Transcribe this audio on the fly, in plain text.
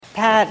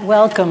Pat,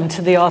 welcome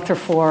to the Author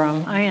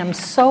Forum. I am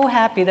so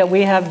happy that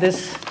we have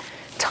this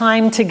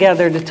time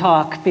together to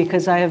talk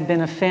because I have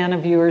been a fan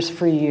of yours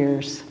for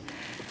years.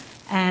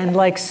 And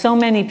like so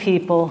many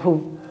people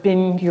who've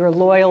been your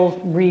loyal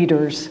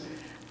readers,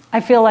 I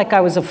feel like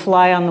I was a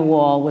fly on the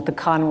wall with the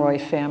Conroy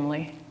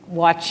family,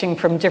 watching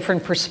from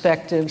different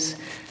perspectives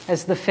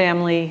as the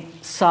family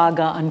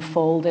saga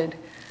unfolded.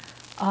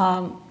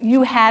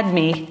 You had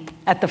me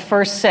at the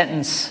first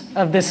sentence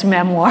of this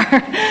memoir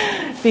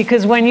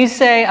because when you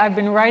say, I've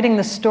been writing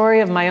the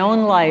story of my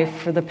own life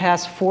for the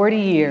past 40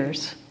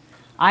 years,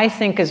 I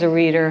think as a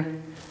reader,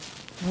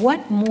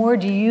 what more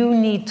do you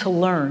need to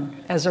learn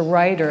as a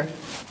writer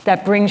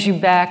that brings you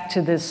back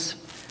to this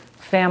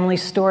family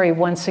story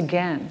once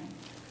again?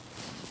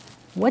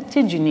 What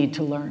did you need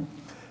to learn?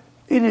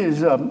 It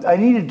is, I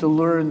needed to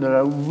learn that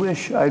I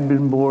wish I'd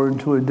been born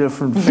to a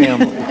different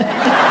family.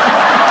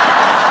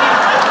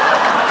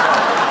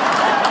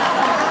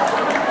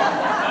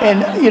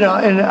 And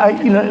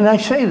I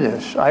say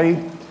this, I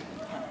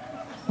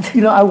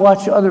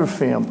watch other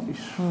families,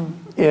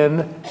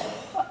 and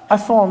I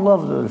fall in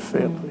love with other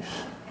families.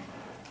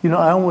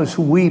 I almost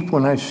weep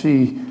when I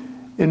see,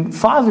 and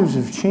fathers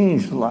have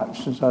changed a lot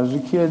since I was a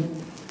kid.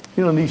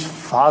 These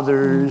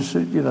fathers,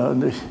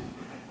 they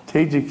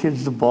take their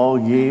kids to ball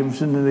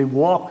games, and then they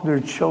walk their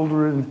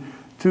children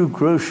through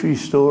grocery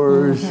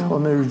stores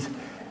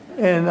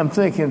and I'm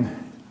thinking,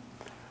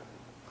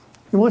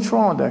 what's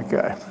wrong with that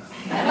guy?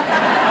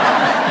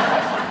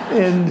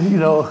 And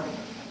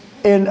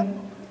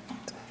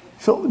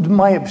so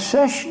my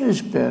obsession has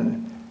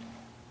been,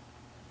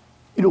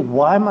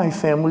 why my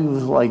family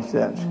was like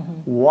that,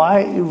 why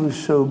it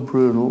was so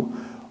brutal,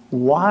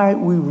 why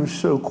we were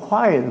so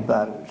quiet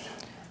about it.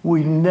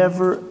 We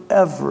never,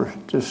 ever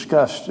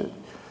discussed it.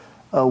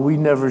 We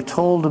never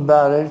told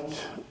about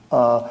it.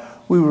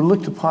 We were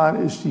looked upon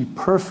as the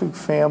perfect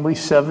family,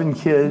 7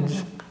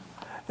 kids.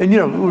 And, we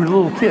were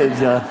little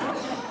kids.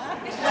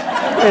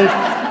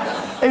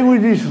 And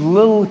we're these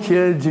little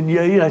kids, and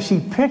I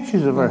see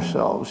pictures of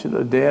ourselves.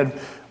 Dad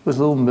with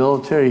little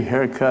military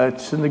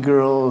haircuts, and the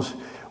girls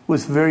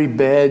with very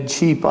bad,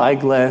 cheap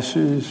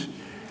eyeglasses.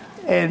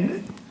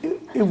 And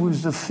it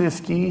was the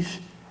 50s,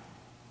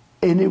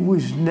 and it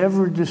was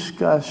never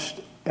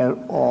discussed at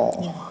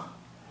all.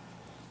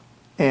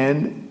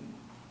 And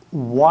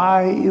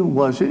why it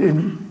wasn't,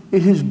 and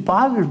it has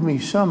bothered me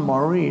some,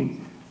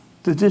 Maureen,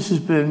 that this has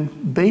been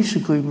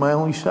basically my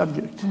only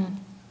subject.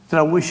 That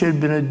I wish I'd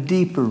been a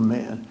deeper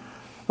man,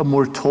 a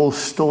more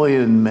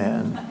Tolstoyan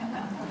man,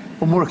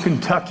 a more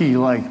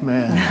Kentucky-like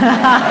man.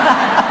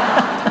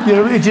 But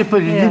it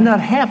did not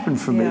happen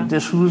for me.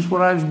 This was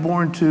what I was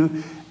born to,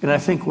 and I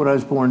think what I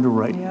was born to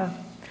write. Yeah.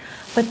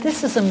 But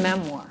this is a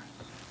memoir.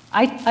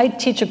 I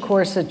teach a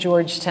course at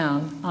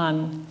Georgetown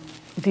on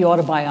the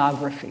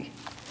autobiography,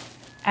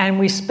 and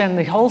we spend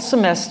the whole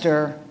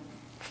semester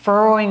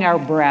furrowing our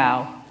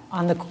brow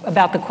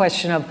about the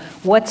question of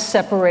what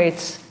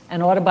separates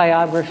an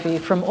autobiography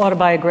from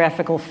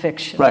autobiographical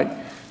fiction. Right.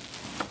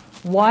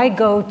 Why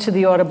go to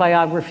the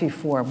autobiography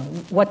form?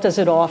 What does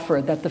it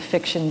offer that the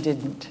fiction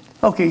didn't?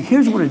 Okay,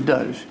 here's what it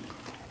does.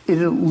 It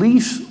at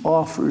least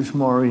offers,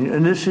 Maureen,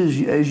 and this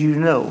is, as you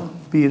know,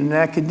 being in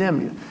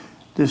academia,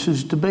 this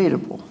is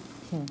debatable.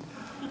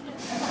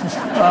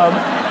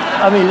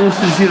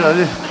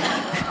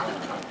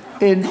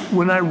 And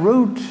when I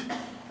wrote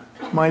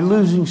my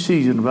losing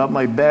season about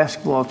my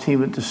basketball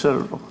team at the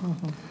Citadel,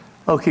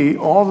 okay,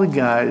 all the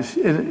guys,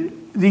 and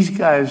these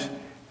guys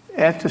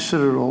at the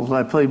Citadel that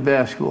I played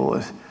basketball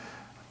with,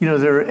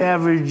 their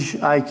average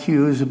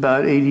IQ is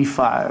about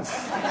 85.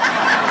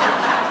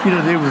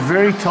 They were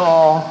very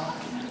tall,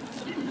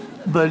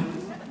 but,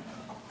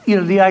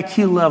 the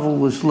IQ level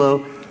was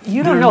low.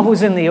 You don't know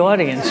who's in the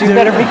audience. You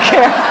better be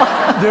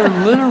careful. Their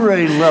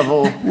literary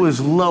level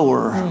was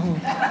lower.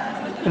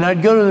 And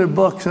I'd go to their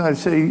books and I'd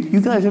say, you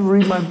guys ever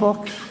read my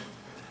books?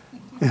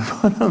 And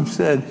one of them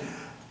said,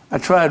 I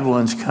tried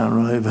once,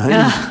 Conroy, but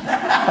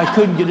I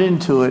couldn't get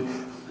into it,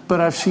 but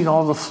I've seen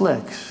all the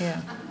flicks.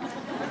 Yeah.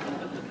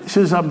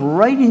 So as I'm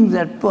writing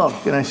that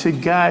book, and I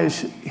said,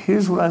 guys,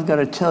 here's what I've got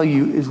to tell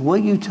you, is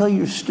what you tell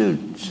your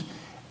students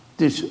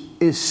that's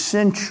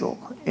essential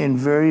and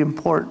very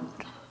important.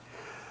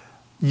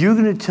 You're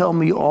going to tell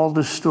me all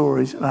the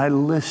stories, and I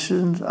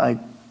listened, I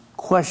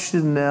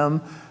questioned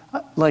them,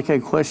 like I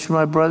questioned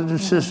my brothers and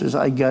sisters.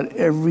 I got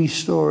every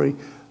story.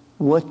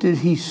 What did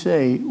he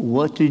say?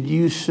 What did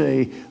you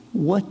say?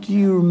 What do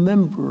you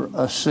remember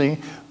us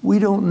saying? We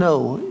don't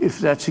know if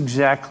that's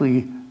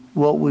exactly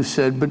what was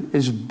said, but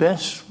as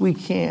best we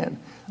can,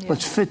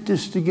 let's fit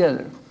this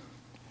together.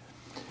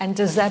 And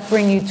does that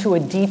bring you to a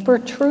deeper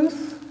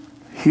truth?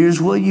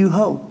 Here's what you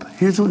hope.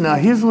 Here's what,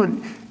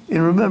 and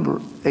remember,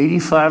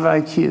 85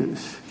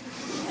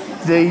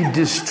 IQs. They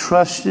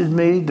distrusted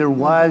me. Their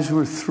wives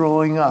were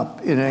throwing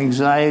up in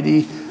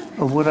anxiety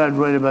of what I'd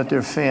write about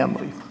their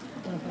family.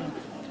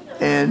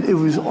 And it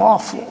was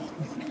awful.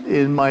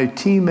 And my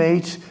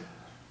teammates,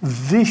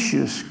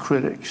 vicious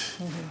critics,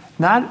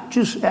 not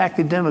just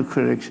academic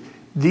critics,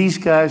 these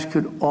guys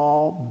could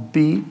all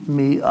beat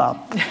me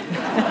up.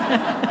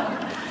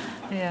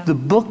 Yeah. The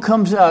book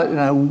comes out, and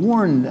I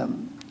warned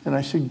them. And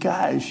I said,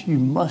 guys, you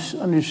must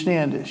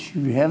understand this.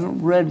 You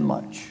haven't read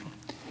much.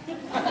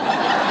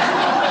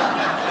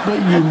 But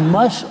you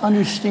must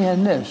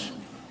understand this.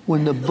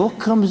 When the book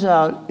comes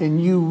out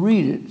and you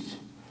read it,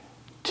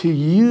 to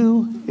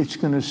you, it's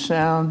going to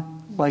sound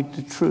like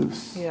the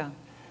truth. Yeah.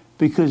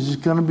 Because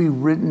it's going to be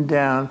written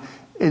down,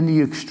 and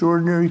the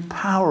extraordinary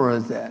power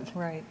of that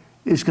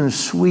is going to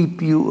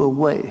sweep you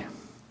away.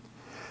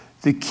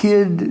 The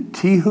kid,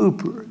 T.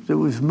 Hooper, that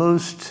was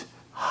most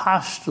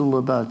hostile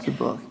about the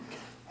book,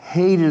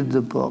 hated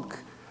the book,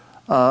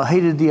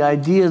 hated the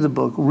idea of the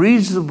book,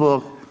 reads the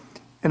book,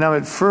 and I'm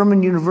at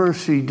Furman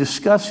University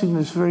discussing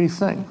this very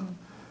thing.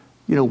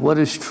 You know, what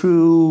is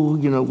true,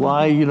 you know,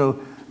 why, you know,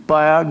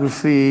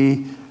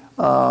 biography,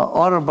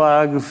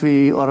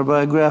 autobiography,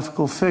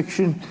 autobiographical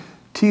fiction.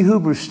 T.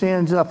 Hooper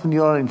stands up in the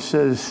audience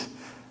and says,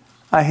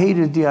 I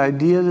hated the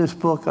idea of this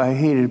book. I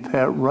hated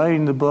Pat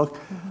writing the book.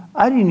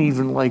 I didn't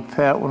even like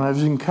Pat when I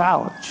was in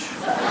college.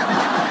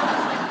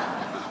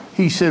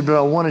 He said, but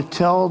I want to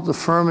tell the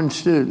Furman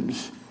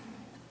students,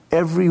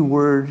 every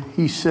word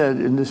he said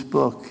in this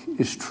book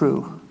is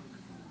true.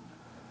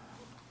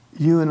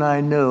 You and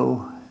I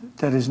know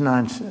that is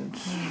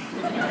nonsense.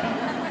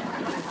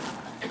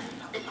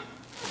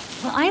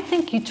 Well, I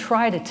think you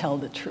try to tell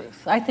the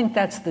truth. I think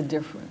that's the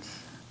difference.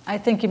 I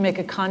think you make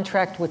a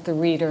contract with the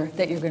reader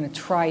that you're going to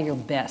try your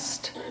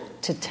best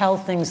to tell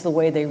things the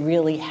way they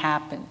really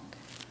happen.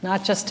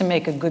 Not just to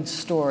make a good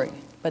story,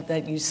 but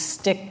that you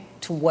stick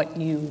to what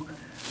you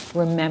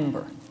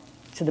remember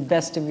to the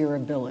best of your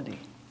ability.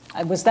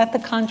 Was that the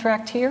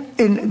contract here?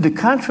 And the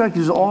contract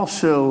is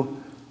also,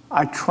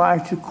 I try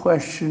to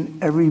question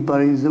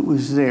everybody that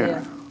was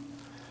there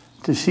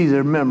to see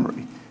their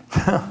memory.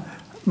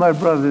 My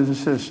brothers and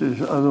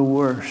sisters are the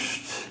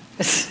worst.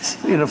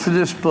 You know, for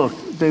this book,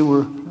 they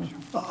were,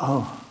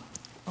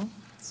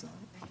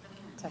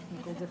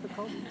 Technical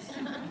difficulties.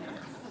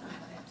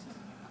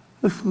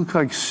 This looks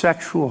like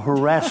sexual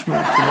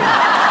harassment to me.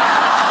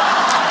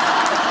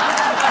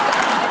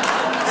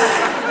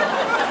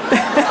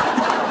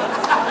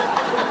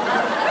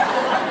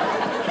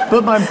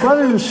 But my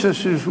brothers and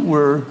sisters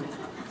were,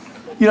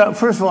 you know,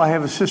 first of all, I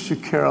have a sister,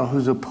 Carol,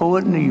 who's a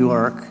poet in New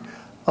York,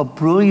 a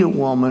brilliant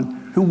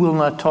woman who will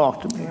not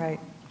talk to me. Right.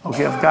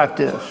 Okay, I've got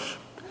this.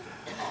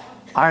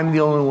 I'm the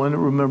only one that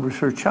remembers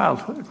her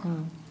childhood.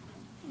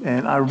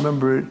 And I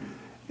remember it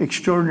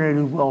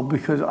extraordinarily well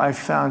because I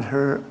found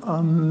her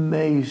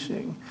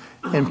amazing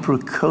and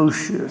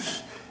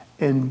precocious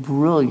and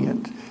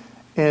brilliant.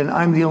 And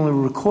I'm the only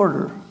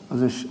recorder of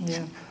this.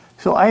 Yeah.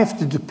 So I have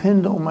to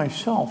depend on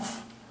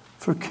myself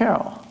for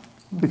Carol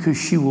because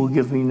she will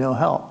give me no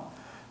help.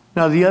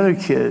 Now the other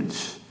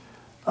kids,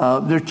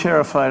 they're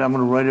terrified I'm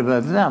going to write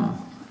about them.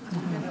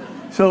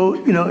 So,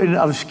 you know, and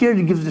I was scared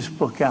to give this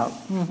book out.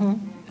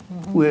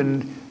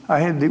 When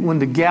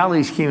the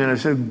galleys came in, I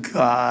said,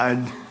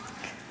 God,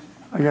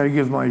 I got to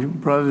give my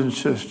brothers and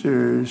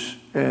sisters.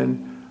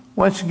 And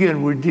once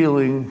again, we're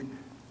dealing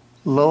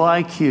low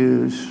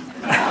IQs,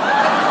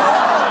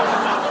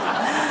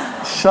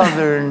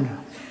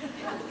 Southern,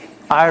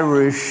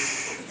 Irish,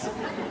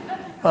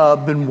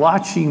 been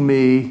watching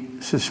me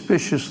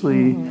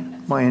suspiciously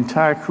my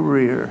entire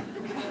career.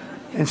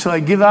 And so I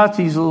give out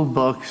these little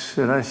books,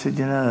 and I said,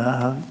 you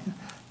know,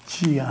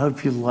 gee, I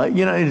hope you like,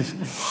 you know, it's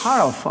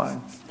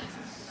horrifying.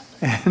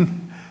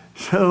 And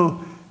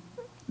so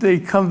they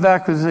come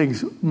back with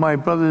things. My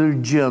brother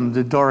Jim,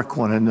 the dark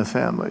one in the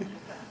family.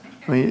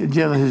 I mean,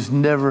 Jim has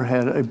never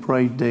had a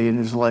bright day in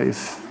his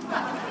life.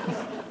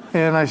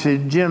 And I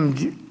said,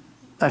 Jim,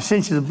 I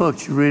sent you the book.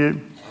 Did you read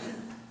it?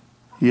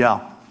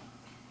 Yeah.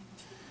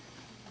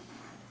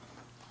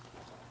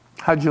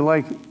 How'd you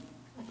like it?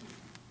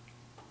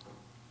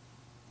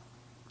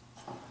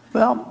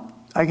 Well,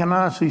 I can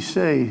honestly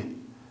say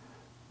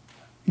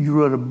you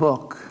wrote a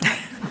book.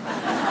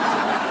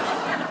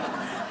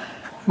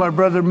 My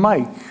brother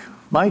Mike.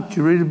 Mike, did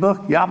you read the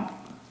book? Yeah.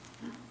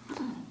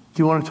 Do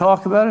you want to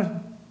talk about it?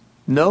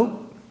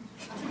 Nope.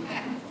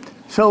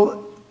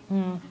 So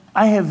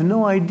I have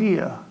no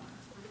idea,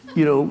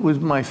 you know,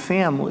 with my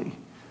family,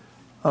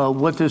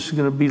 what this is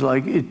going to be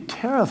like. It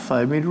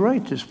terrified me to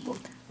write this book.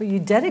 But you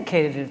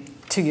dedicated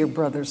it to your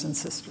brothers and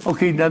sisters.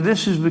 Okay, now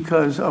this is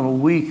because I'm a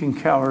weak and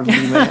cowardly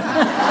man.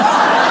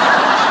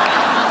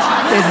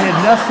 It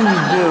had nothing to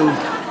do.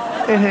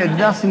 It had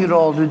nothing at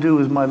all to do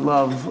with my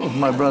love of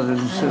my brothers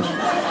and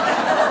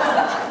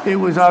sisters. It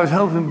was, I was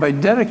hoping by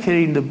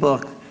dedicating the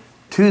book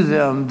to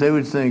them, they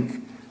would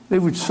think, they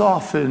would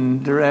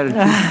soften their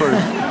attitude towards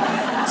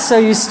me. So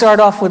you start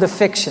off with a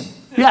fiction.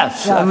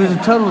 Yes, it was a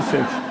total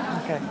fiction.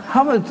 Okay.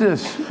 How about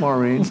this,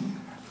 Maureen?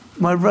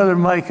 My brother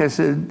Mike, I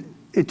said,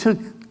 it took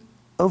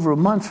over a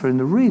month for him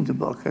to read the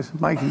book. I said,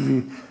 Mike, have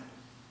you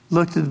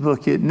looked at the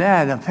book yet?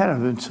 Nah, Pat,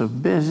 I've been so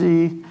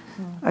busy.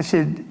 I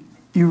said,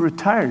 you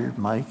retired,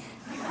 Mike.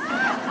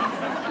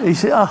 He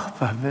said,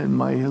 oh,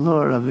 my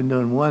Lord, I've been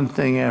doing one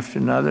thing after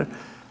another.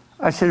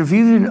 I said, if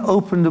you didn't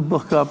open the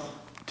book up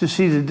to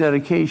see the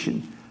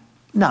dedication.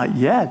 Not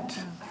yet.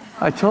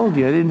 I told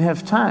you I didn't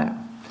have time.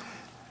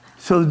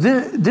 So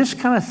this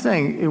kind of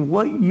thing, and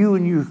what you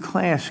and your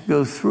class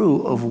go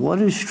through of what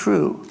is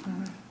true,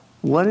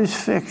 what is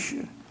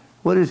fiction,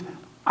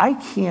 I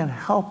can't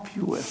help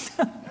you with.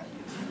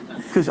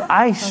 Because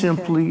I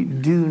simply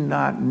do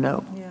not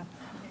know. Yeah.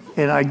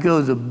 And I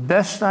go the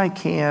best I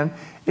can.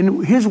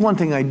 And here's one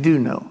thing I do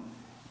know.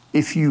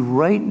 If you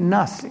write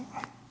nothing,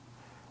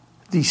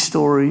 these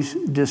stories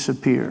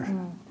disappear.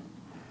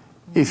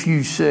 If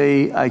you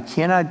say, I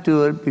cannot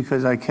do it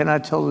because I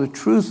cannot tell the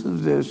truth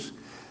of this,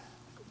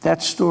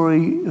 that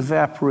story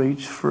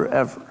evaporates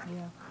forever.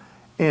 Yeah.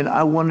 And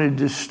I wanted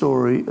this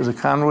story of the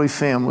Conroy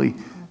family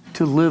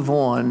to live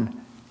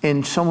on,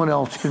 and someone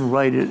else can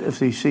write it if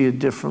they see it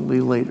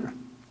differently later.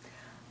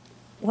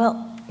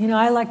 Well, you know,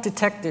 I like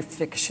detective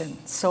fiction,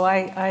 so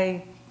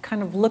I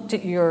kind of looked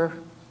at your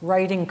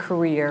writing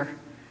career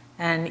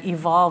and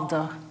evolved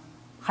a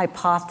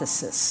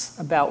hypothesis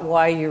about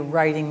why you're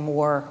writing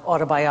more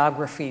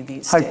autobiography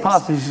these days.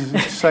 Hypothesis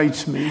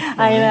excites me.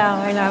 I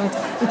know.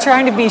 I'm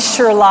trying to be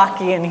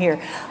Sherlockian here.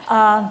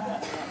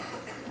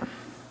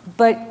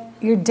 But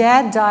your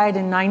dad died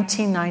in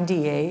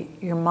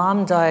 1998. Your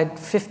mom died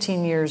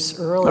 15 years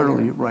earlier.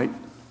 Early, right.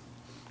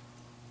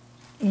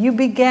 You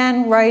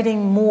began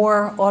writing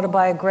more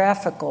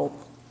autobiographical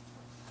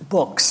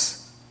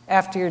books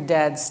after your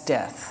dad's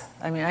death.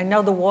 I mean, I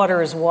know The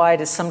Water is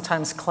Wide is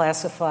sometimes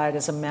classified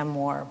as a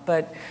memoir,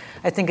 but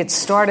I think it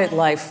started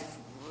life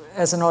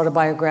as an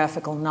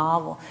autobiographical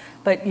novel.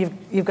 But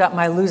you've got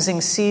My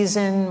Losing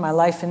Season, My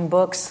Life in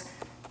Books,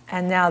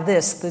 and now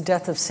this, The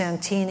Death of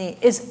Santini.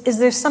 Is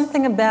there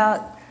something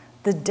about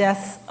the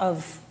death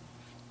of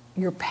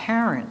your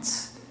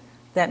parents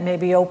that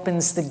maybe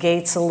opens the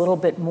gates a little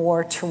bit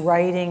more to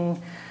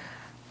writing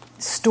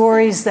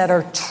stories that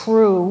are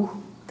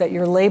true, that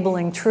you're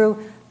labeling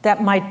true,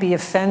 that might be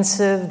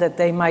offensive, that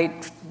they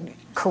might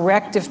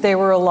correct if they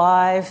were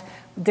alive?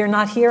 They're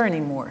not here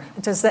anymore.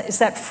 Is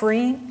that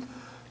freeing?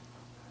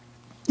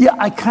 Yeah,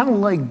 I kind of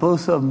like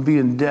both of them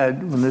being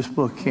dead when this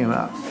book came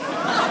out.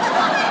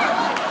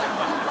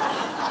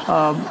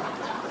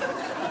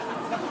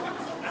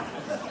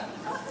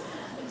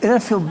 And I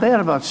feel bad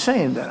about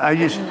saying that. I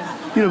just,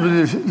 you know,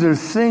 but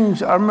there's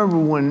things. I remember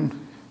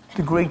when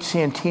the Great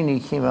Santini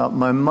came out,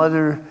 my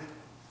mother,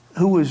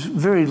 who was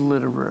very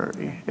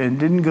literary and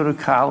didn't go to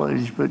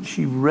college, but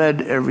she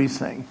read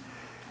everything.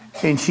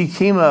 And she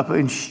came up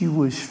and she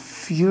was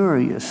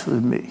furious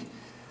with me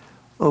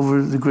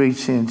over the Great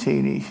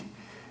Santini.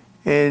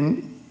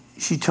 And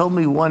she told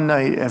me one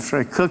night after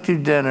I cooked her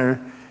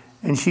dinner,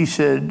 and she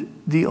said,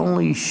 the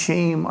only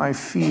shame I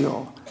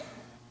feel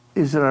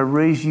is that I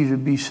raised you to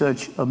be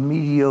such a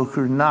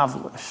mediocre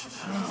novelist.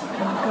 Oh,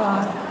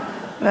 God.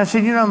 And I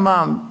said, you know,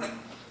 Mom,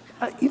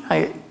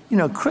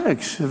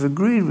 critics have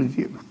agreed with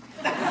you.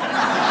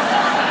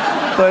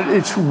 But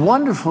it's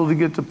wonderful to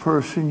get the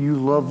person you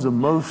love the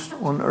most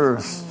on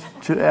earth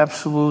to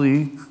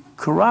absolutely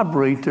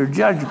corroborate their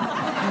judgment.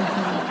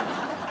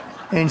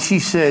 And she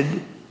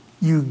said,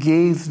 you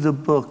gave the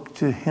book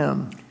to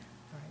him.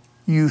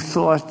 You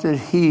thought that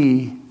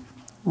he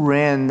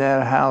ran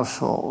that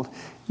household.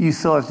 You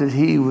thought that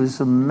he was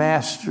the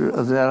master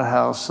of that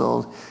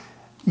household.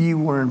 You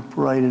weren't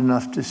bright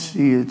enough to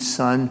see it,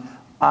 son.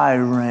 I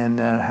ran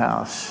that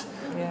house.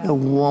 Yeah. The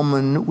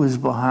woman was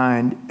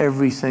behind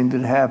everything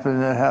that happened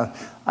in that house.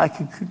 I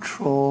could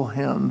control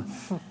him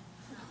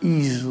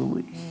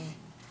easily.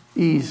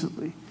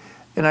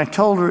 And I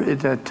told her at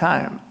that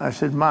time, I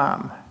said,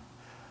 Mom,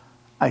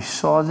 I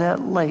saw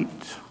that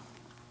light,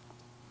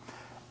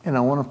 and I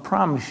want to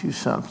promise you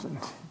something.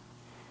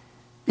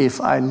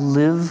 If I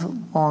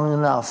live long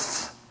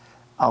enough,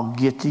 I'll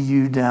get to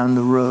you down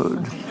the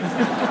road.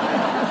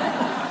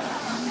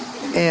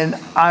 And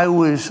I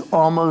was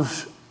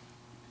almost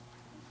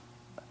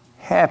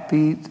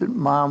happy that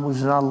Mom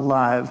was not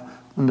alive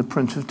when The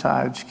Prince of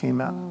Tides came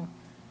out.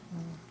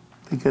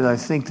 Because I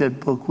think that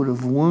book would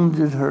have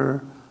wounded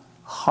her,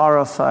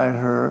 horrified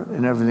her,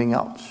 and everything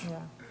else.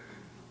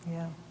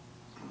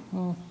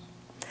 Yeah.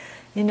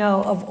 You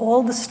know, of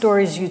all the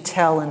stories you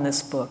tell in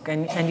this book,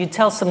 and you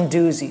tell some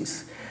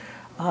doozies,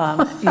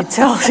 you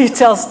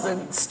tell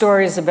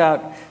stories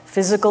about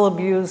physical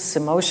abuse,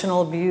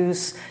 emotional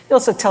abuse. You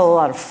also tell a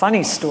lot of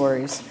funny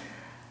stories.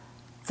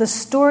 The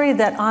story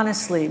that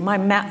honestly,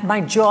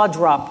 my jaw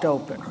dropped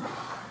open,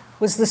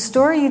 was the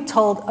story you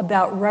told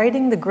about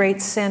writing The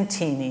Great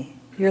Santini.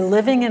 You're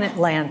living in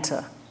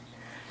Atlanta,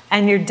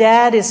 and your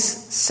dad is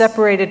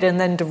separated and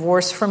then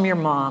divorced from your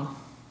mom.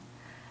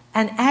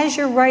 And as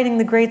you're writing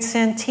The Great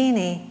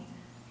Santini,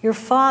 your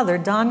father,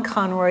 Don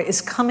Conroy, is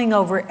coming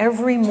over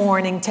every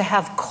morning to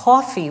have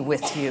coffee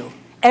with you.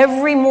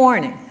 Every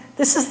morning.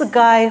 This is the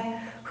guy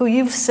who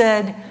you've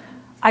said,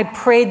 I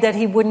prayed that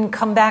he wouldn't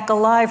come back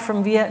alive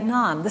from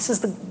Vietnam. This is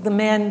the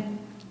man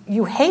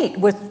you hate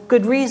with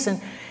good reason.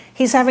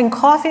 He's having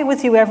coffee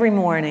with you every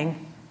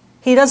morning.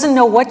 He doesn't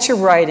know what you're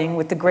writing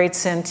with The Great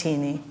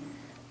Santini.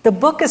 The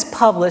book is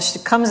published,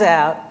 it comes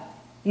out,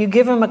 you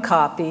give him a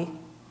copy.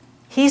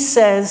 He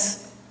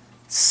says,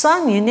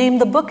 son, you named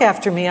the book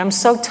after me. I'm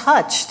so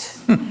touched.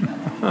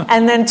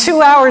 And then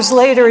 2 hours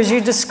later, as you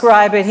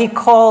describe it, he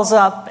calls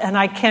up, and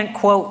I can't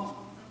quote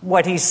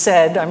what he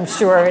said, I'm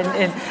sure,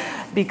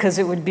 because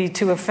it would be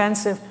too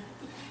offensive.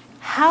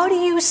 How do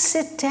you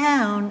sit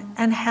down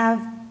and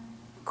have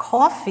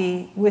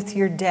coffee with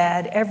your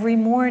dad every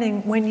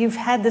morning when you've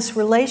had this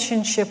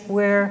relationship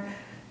where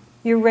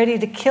you're ready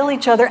to kill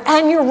each other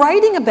and you're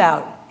writing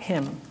about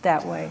him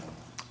that way?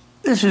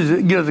 This is,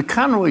 the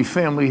Conroy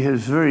family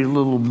has very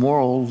little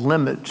moral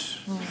limits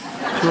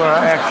to our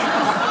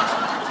actions.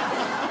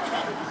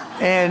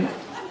 And,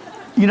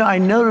 I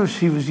noticed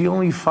he was the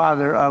only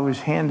father I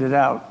was handed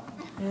out,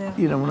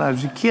 when I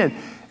was a kid.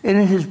 And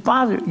it has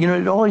bothered,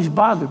 it always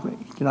bothered me.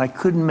 I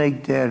couldn't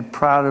make Dad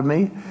proud of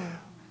me.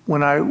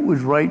 When I would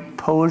write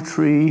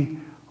poetry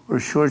or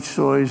short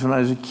stories when I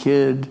was a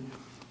kid,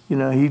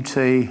 he'd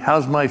say,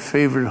 "How's my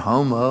favorite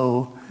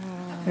homo?"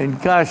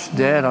 And, "Gosh,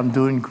 Dad, I'm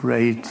doing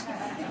great."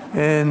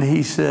 And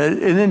he said,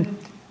 and then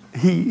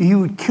he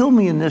would kill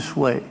me in this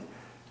way.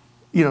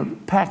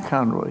 Pat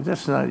Conroy,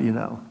 that's not,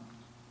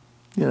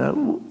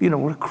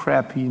 what a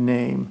crappy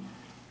name.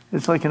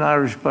 It's like an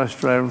Irish bus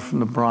driver from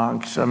the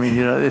Bronx. I mean,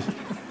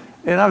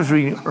 and I was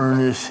reading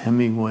Ernest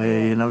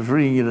Hemingway, and I was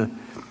reading,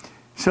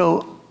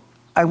 So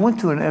I went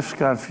to an F.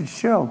 Scott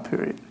Fitzgerald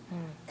period.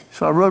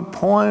 So I wrote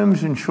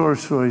poems and short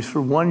stories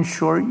for one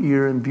short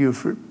year in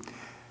Beaufort.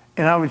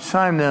 And I would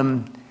sign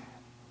them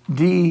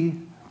D.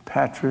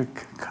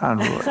 Patrick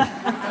Conroy.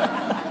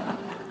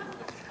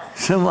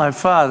 So my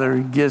father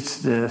gets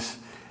this,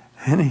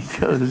 and he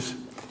goes,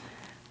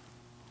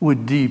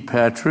 "Would D.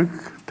 Patrick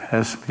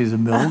pass me the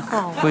milk,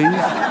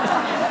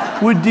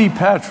 please? Would D.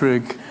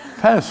 Patrick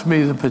pass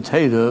me the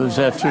potatoes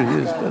after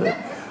his..."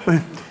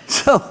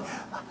 So,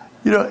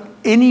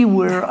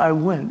 anywhere I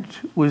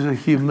went was a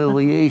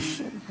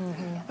humiliation.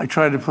 I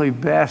tried to play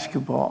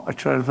basketball. I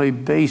tried to play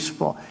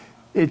baseball.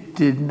 It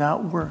did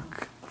not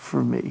work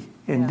for me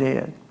and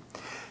Dad.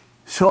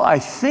 So I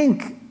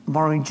think,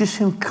 Maureen, just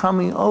him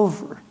coming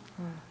over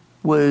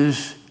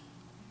was,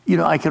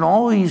 I can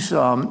always,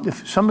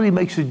 if somebody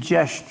makes a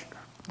gesture,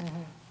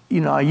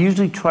 I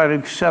usually try to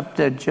accept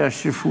that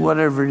gesture for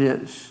whatever it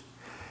is.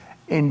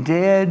 And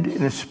Dad,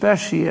 and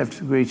especially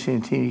after Great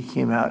Santini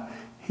came out,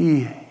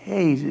 he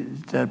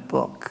hated that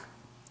book.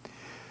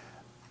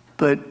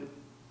 But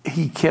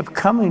he kept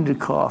coming to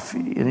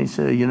coffee, and he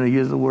said,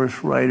 "You're the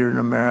worst writer in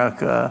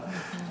America."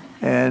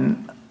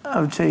 And I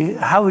would say,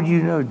 "How would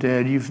you know,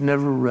 Dad? You've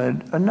never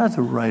read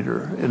another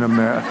writer in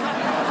America."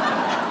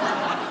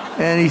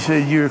 And he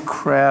said, "You're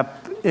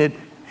crap."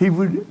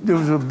 There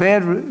was a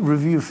bad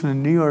review from the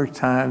New York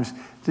Times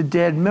that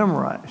Dad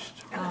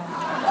memorized.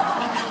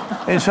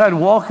 And so I'd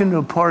walk into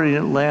a party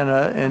in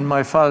Atlanta, and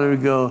my father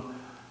would go,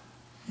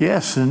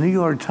 "Yes, the New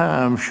York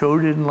Times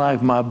sure didn't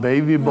like my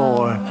baby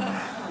boy."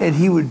 And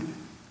he would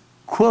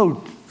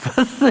quote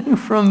the thing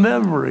from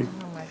memory.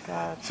 Oh, my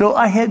God. So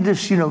I had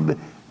this,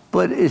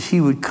 but as he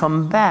would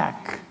come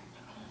back,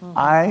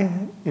 I,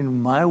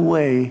 in my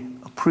way,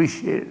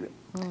 appreciated it.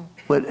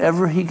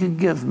 Whatever he could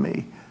give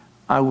me,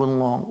 I went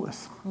along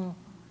with.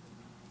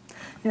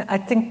 I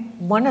think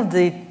one of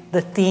the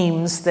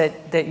themes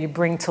that you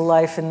bring to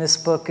life in this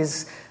book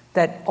is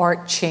that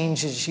art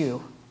changes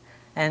you.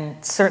 And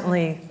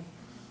certainly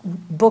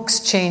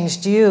books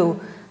changed you.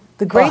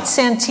 The Great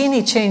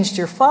Santini changed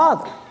your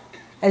father.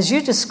 As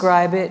you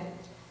describe it,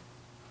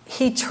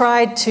 he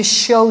tried to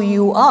show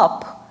you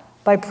up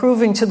by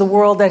proving to the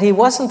world that he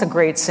wasn't the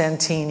Great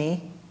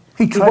Santini.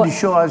 He tried to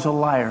show I was a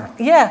liar.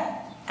 Yeah,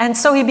 and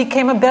so he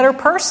became a better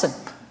person.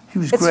 He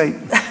was great. He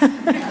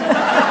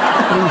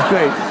was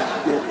great.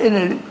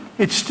 And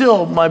it's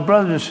still, my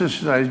brothers and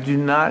sisters and I do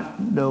not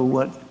know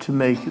what to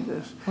make of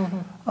this.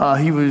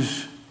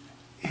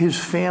 His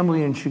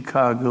family in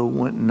Chicago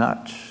went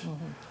nuts.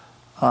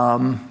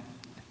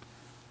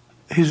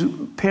 His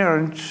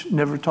parents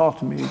never talked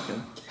to me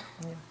again.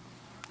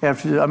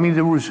 After that,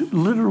 there was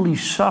literally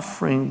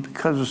suffering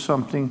because of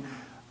something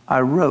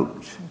I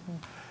wrote.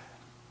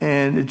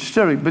 And it's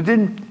disturbing. But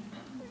then,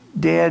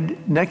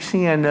 Dad, next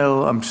thing I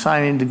know, I'm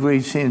signing to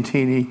Great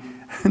Santini.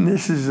 And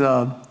this is,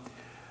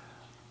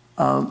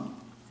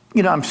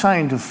 I'm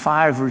signing to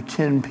 5 or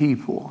 10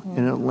 people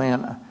in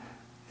Atlanta.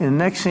 And the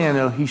next thing I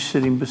know, he's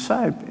sitting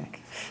beside me.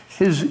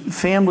 His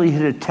family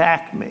had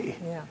attacked me.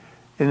 Yeah.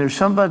 And there's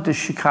something about the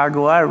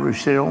Chicago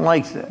Irish, they don't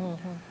like that.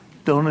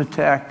 Don't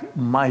attack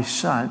my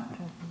son.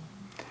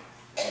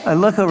 I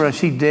look over, I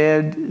see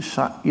Dad,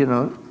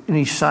 and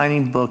he's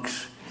signing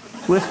books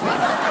with me.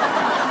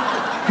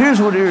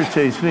 Here's what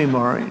irritates me,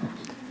 Maureen.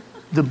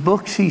 The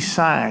books he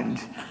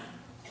signed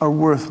are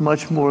worth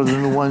much more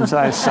than the ones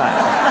I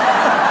signed.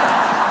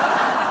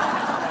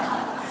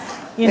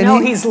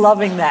 He's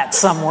loving that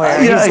somewhere.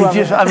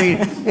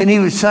 And he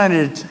would sign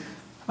it,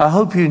 "I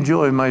hope you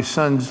enjoy my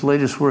son's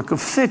latest work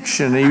of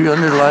fiction." He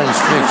underlines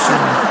fiction.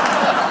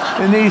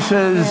 And he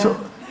says,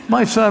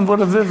 "My son,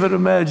 what a vivid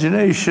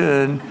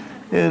imagination."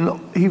 And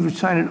he would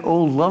sign it,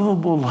 "Oh,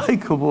 lovable,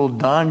 likable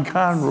Don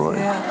Conroy."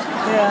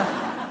 Yeah.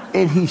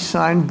 And he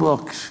signed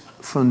books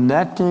from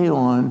that day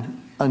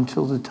on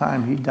until the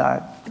time he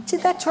died. But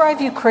did that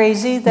drive you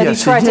crazy, that Yes,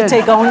 he tried it to did.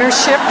 take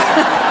ownership?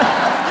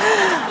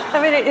 I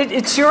mean,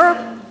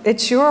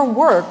 it's your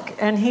work,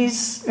 and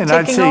he's And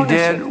taking I'd say,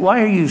 ownership. Dad,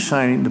 why are you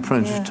signing the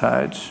Prince of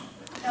Tides?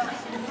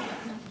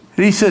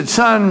 And he said,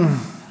 son,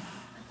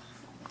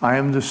 I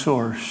am the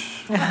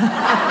source.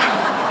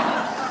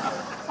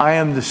 I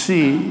am the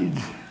seed.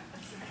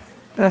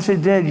 And I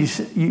said, Dad,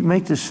 you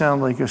make this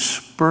sound like a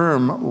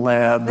sperm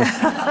lab.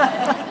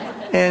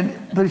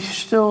 But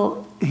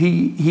still,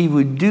 he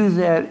would do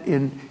that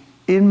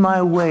in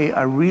my way.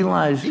 I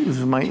realized it was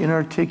my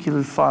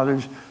inarticulate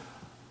father's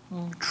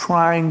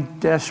trying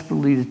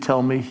desperately to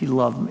tell me he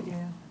loved me.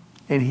 Yeah.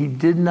 And he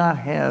did not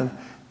have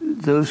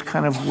those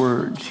kind of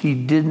words. He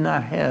did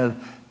not have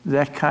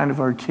that kind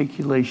of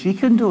articulation. He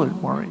couldn't do it,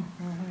 Maureen.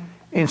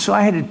 And so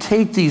I had to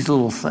take these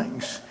little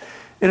things.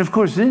 And of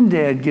course, then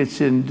Dad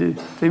gets in,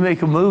 they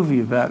make a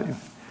movie about him.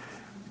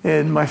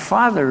 And my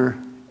father,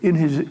 in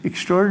his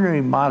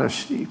extraordinary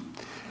modesty,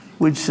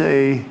 would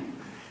say,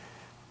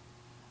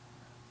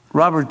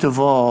 Robert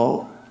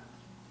Duvall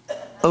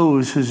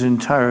owes his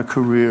entire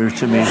career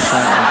to me,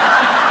 son.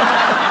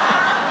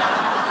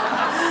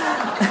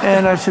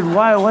 And I said,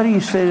 why do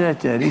you say that,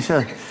 Dad? He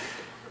said,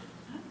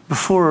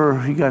 before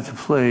he got to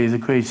play the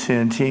Great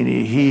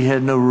Santini, he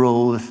had no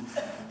role with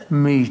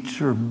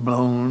meat or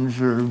bones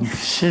or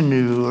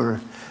sinew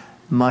or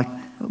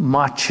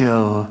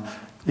macho.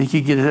 He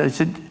could get it. I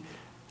said,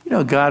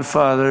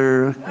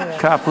 Godfather,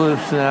 Coppola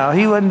now.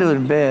 He wasn't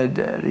doing bad,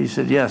 Dad. He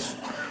said, yes.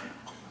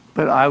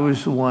 But I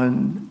was the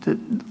one that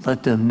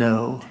let them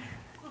know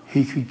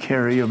he could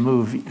carry a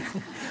movie.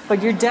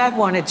 But your dad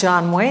wanted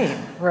John Wayne,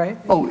 right?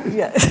 Oh,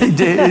 yeah.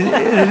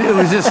 It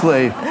was this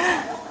way.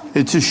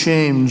 It's a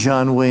shame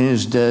John Wayne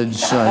is dead,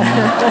 son.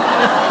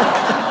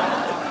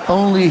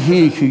 Only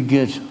he could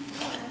get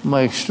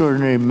my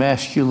extraordinary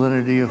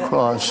masculinity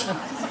across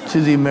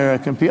to the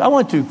American people. I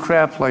went through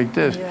crap like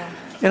this. Yeah.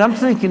 And I'm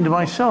thinking to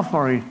myself,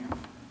 Maureen,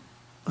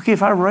 okay,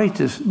 if I write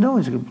this, no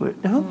one's going to believe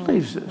it. Who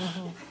believes this?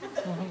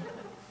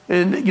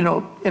 And,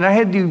 and I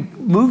had the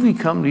movie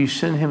companies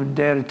send him and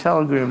Dad a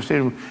telegram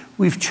saying,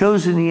 we've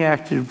chosen the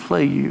actor to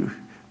play you,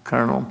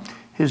 Colonel.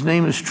 His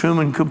name is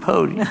Truman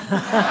Capote. And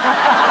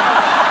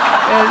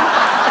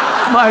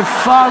my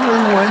father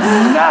went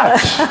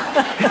nuts.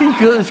 He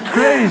goes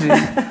crazy.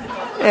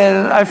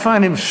 And I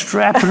find him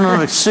strapping on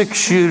a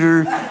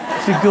 6-shooter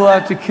to go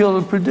out to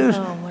kill the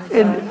producer. Oh my God.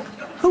 And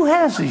who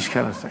has these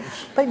kind of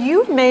things? But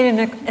you've made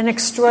an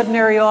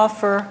extraordinary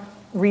offer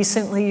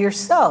recently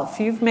yourself.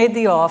 You've made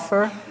the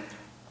offer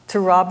to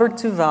Robert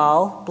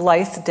Duvall,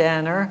 Blythe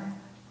Danner,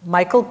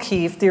 Michael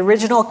Keefe, the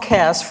original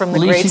cast from the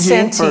Great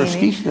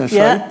Santini. That's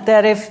right.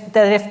 That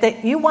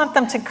if you want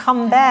them to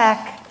come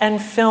back and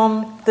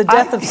film the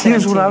Death of Santini.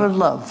 Here's what I would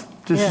love.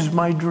 This is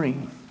my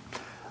dream.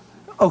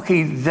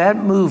 Okay, that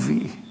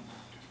movie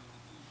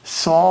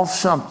solved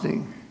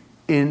something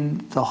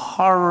in the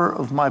horror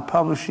of my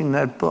publishing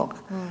that book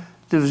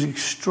that was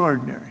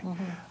extraordinary.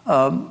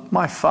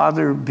 My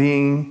father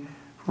being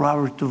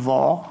Robert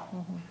Duvall,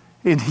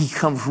 and he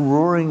comes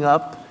roaring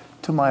up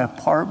to my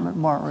apartment,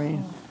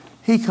 Maureen.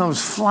 He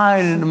comes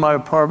flying into my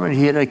apartment.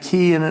 He had a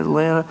key in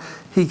Atlanta.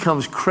 He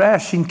comes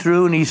crashing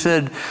through and he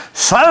said,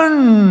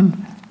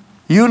 son,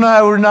 you and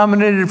I were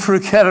nominated for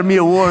Academy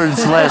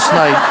Awards last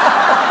night.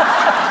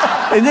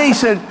 And then he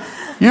said,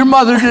 your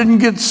mother didn't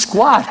get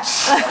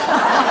squats.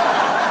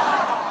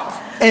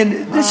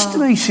 And this to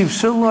me seems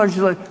so large,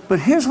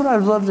 but here's what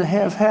I'd love to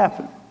have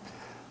happen.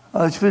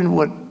 It's been,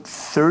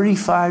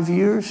 35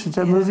 years since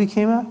that movie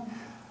came out?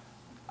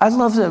 I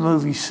love that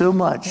movie so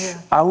much.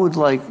 Yeah. I would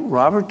like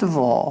Robert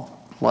Duvall,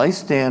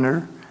 Blythe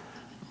Danner,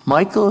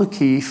 Michael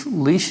O'Keefe,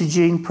 Lisa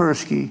Jane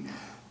Persky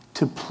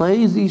to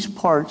play these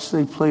parts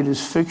they played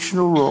as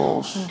fictional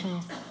roles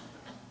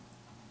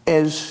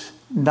as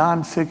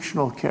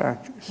non-fictional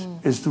characters,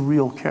 as the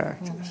real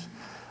characters.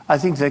 I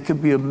think that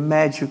could be a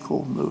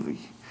magical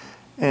movie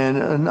and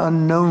an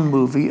unknown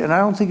movie, and I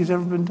don't think it's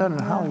ever been done in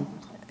Hollywood.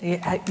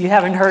 You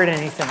haven't heard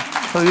anything?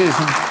 Oh, yes.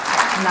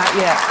 Not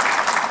yet.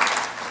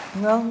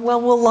 Well,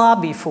 we'll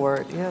lobby for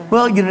it. Yeah.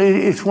 Well,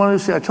 it's one of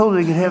those things. I told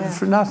her they could have it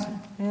for nothing.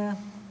 Yeah.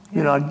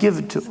 I'd give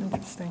it to them.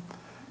 Interesting.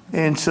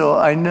 And so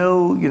I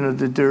know,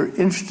 that they're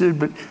interested,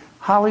 but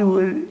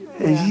Hollywood,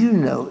 as you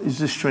know, is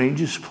the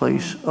strangest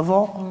place of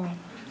all.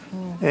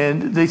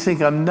 And they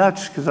think I'm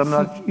nuts because I'm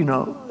not,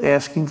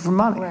 asking for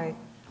money.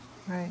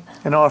 Right.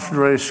 And I offered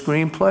to write a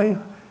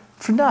screenplay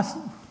for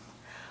nothing.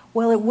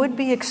 Well, it would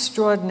be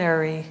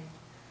extraordinary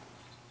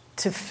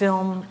to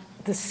film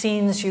the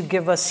scenes you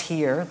give us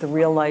here, the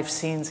real life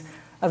scenes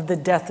of the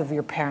death of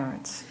your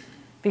parents.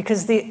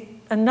 Because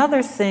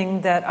another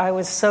thing that I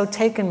was so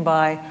taken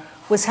by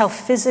was how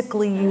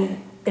physically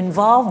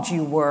involved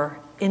you were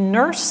in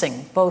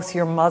nursing both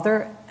your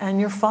mother and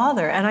your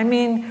father. And I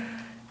mean,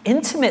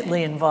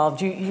 intimately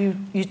involved.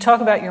 You talk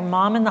about your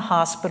mom in the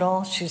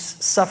hospital. She's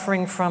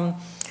suffering from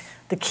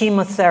the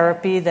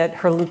chemotherapy that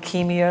her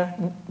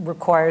leukemia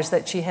requires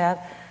that she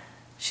have.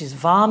 She's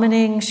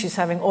vomiting. She's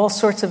having all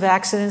sorts of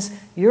accidents.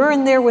 You're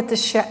in there with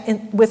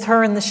with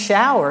her in the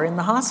shower in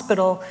the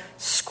hospital,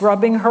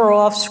 scrubbing her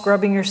off,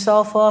 scrubbing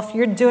yourself off.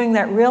 You're doing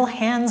that real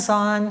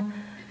hands-on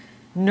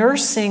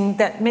nursing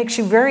that makes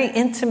you very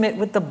intimate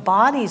with the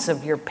bodies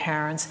of your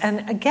parents.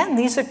 And again,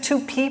 these are two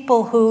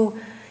people who,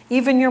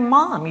 even your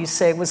mom, you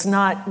say, was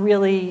not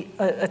really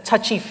a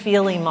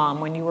touchy-feely mom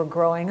when you were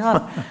growing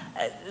up.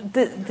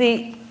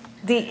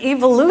 The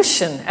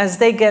evolution as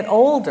they get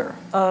older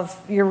of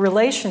your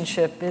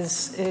relationship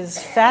is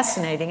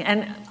fascinating.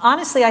 And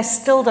honestly, I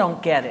still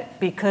don't get it,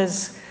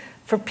 because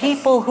for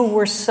people who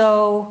were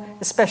so,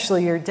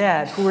 especially your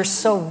dad, who were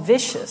so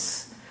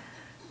vicious,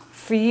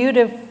 for you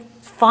to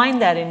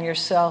find that in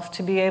yourself,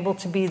 to be able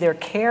to be their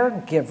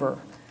caregiver,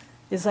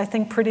 is, I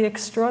think, pretty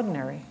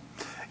extraordinary.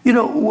 You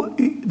know,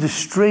 the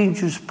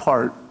strangest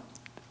part,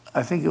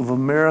 I think, of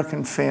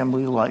American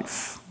family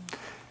life,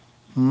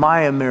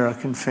 my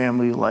American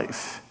family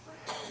life,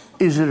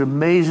 is it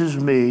amazes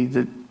me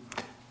that,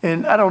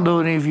 and I don't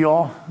know any of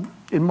y'all,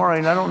 and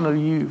Maureen, I don't know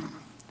you,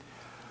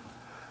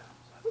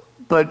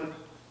 but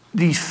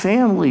these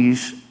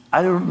families,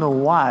 I don't know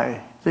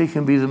why, they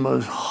can be the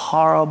most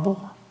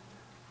horrible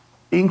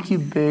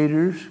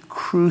incubators,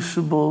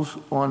 crucibles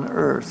on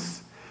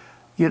earth.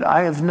 Yet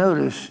I have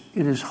noticed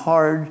it is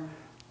hard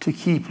to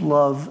keep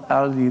love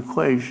out of the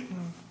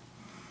equation.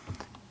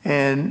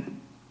 And,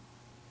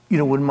 you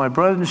know, when my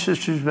brothers and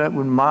sisters met,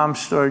 when Mom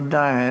started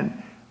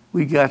dying,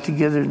 we got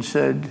together and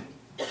said,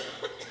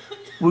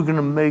 we're going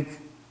to make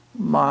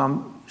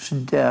Mom's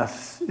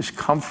death as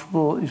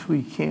comfortable as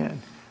we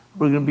can.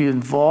 We're going to be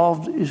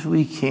involved as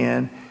we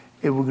can,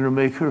 and we're going to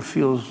make her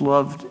feel as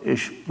loved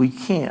as we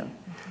can.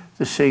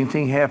 The same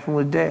thing happened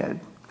with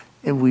Dad.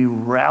 And we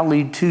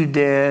rallied to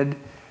Dad,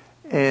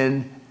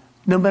 and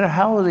no matter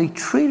how they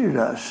treated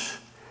us,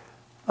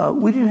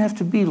 we didn't have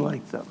to be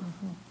like them.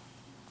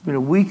 You know,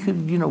 we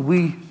could, you know,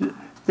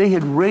 they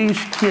had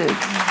raised kids,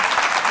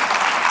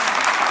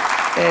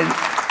 and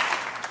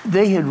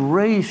they had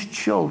raised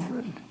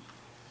children.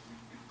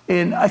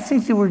 And I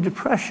think they were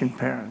depression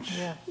parents.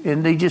 Yeah.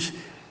 And they just,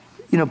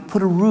 you know,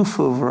 put a roof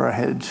over our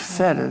heads,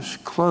 fed us,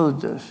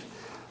 clothed us,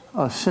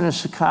 sent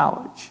us to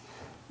college.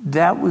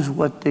 That was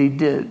what they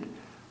did.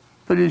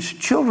 But as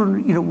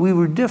children, you know, we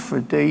were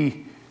different.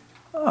 They,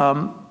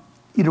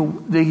 you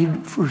know, they,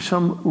 for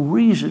some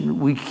reason,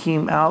 we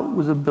came out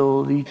with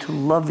ability to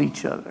love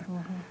each other.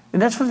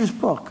 And that's for this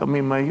book. I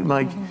mean,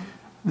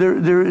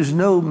 there is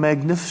no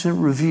magnificent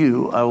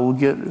review I will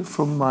get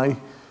from my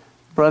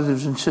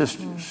brothers and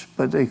sisters,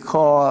 but they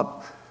call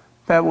up,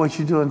 Pat, what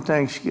you doing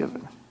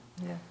Thanksgiving?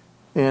 Yeah.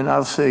 And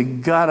I'll say,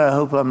 God, I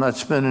hope I'm not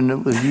spending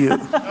it with you.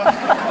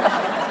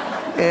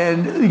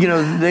 And, you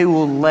know, they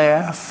will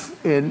laugh,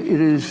 and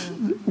it is,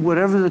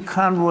 whatever the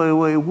Conroy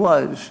way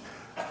was,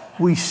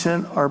 we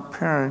sent our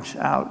parents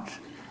out,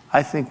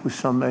 I think, with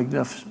some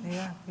magnificence.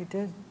 Yeah, you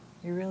did.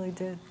 You really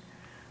did.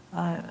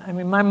 I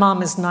mean, my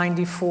mom is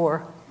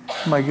 94.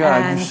 My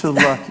God, you're so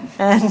lucky.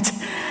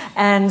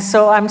 And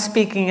so I'm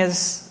speaking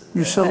as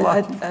you're so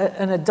lucky.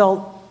 An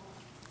adult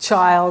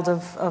child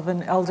of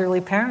an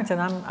elderly parent,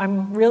 and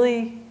I'm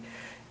really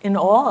in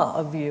awe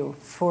of you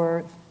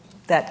for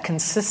that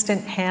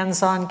consistent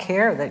hands-on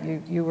care that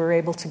you were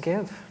able to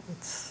give.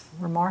 It's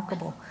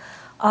remarkable.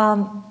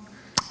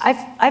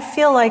 I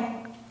feel like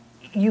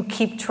you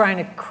keep trying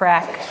to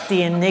crack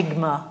the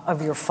enigma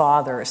of your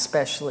father,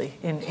 especially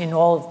in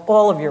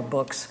all of your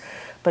books,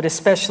 but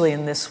especially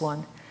in this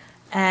one.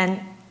 And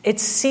it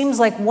seems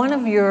like one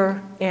of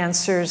your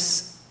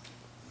answers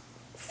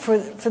for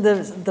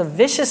the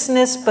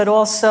viciousness, but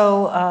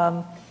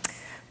also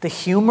the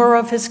humor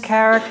of his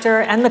character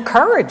and the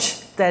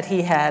courage that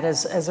he had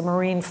as a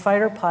Marine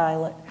fighter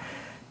pilot.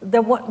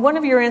 One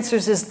of your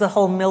answers is the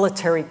whole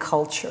military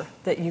culture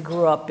that you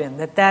grew up in,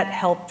 that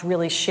helped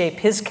really shape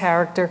his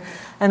character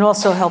and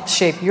also helped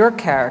shape your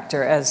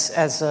character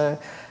as a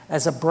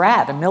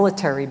brat, a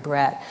military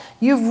brat.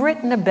 You've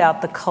written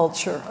about the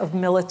culture of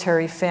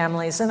military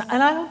families, and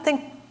I don't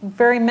think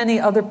very many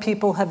other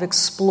people have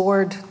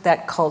explored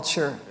that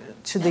culture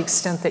to the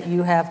extent that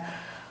you have.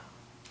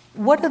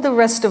 What are the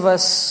rest of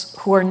us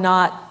who are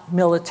not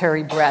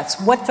military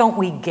brats? What don't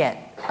we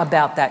get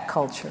about that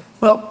culture?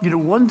 Well, you know,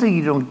 one thing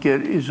you don't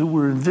get is that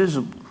we're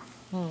invisible.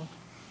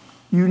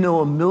 You know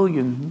 1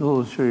 million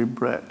military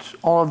brats.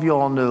 All of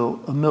y'all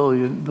know 1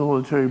 million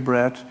military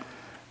brats.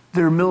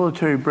 There are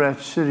military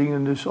brats sitting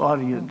in this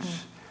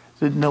audience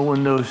that no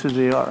one knows who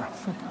they are.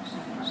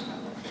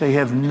 They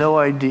have no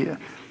idea.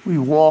 We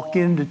walk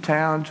into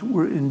towns,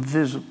 we're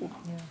invisible.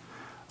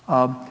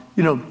 Yeah.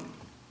 You know,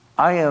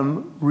 I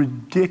am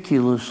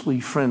ridiculously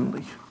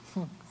friendly.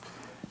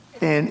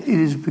 And it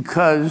is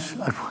because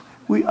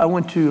I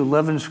went to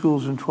 11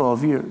 schools in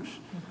 12 years.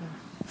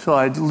 So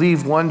I'd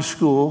leave one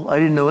school, I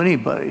didn't know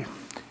anybody.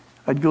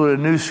 I'd go to a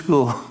new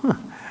school.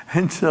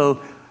 And so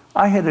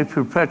I had a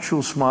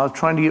perpetual smile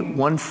trying to get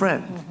one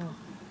friend.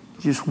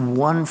 Just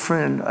one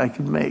friend I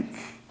could make.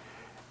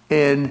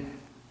 And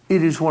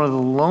it is one of the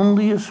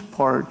loneliest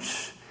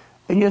parts,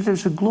 and yet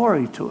there's a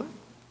glory to it.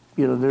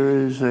 You know, there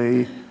is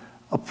a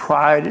a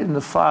pride in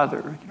the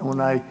father.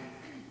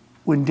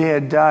 When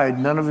Dad died,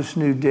 none of us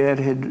knew Dad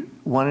had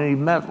won any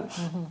medals.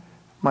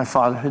 My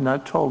father had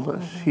not told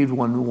us. He'd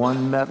won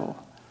one medal.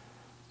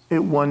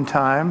 At one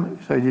time,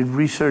 as I did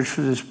research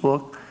for this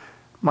book,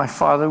 my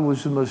father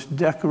was the most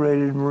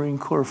decorated Marine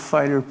Corps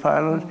fighter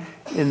pilot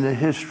in the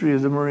history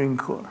of the Marine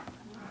Corps.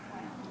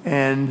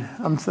 And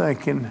I'm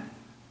thinking,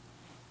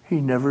 he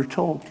never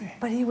told me.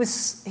 But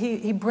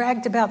he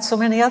bragged about so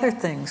many other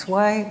things.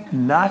 Why?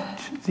 Not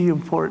the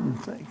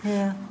important things.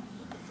 Yeah.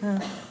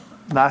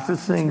 Not the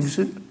things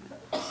that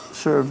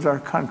served our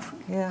country.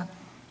 Yeah.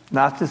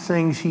 Not the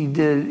things he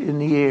did in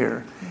the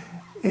air.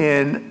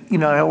 And,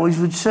 I always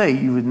would say,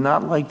 you would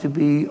not like to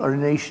be our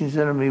nation's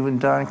enemy when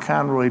Don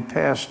Conroy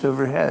passed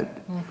overhead.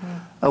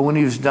 When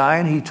he was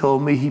dying, he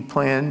told me he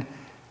planned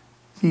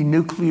the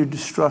nuclear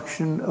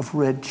destruction of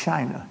Red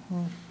China.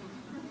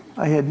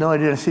 I had no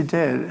idea. I said,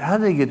 Dad, how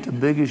did they get the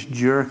biggest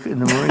jerk in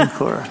the Marine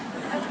Corps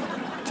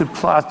to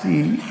plot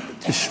the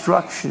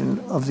destruction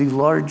of the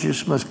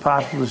largest, most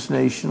populous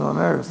nation on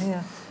earth?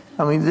 Yeah.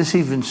 This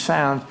even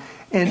sounds,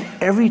 and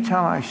every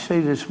time I say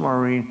this,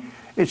 Maureen,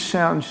 it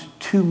sounds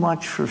too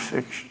much for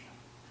fiction.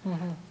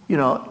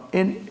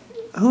 And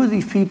who are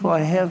these people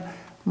I have?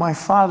 My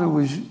father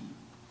was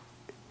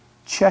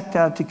checked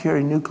out to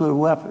carry nuclear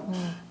weapons.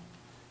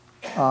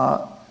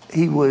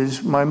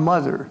 My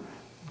mother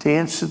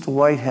danced at the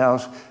White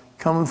House,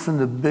 coming from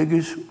the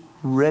biggest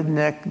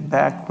redneck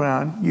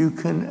background you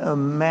can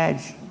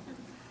imagine.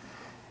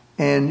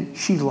 And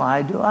she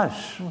lied to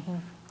us.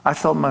 I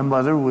thought my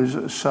mother was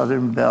a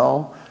Southern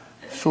belle,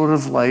 sort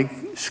of like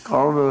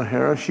Scarlett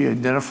O'Hara. She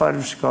identified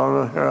with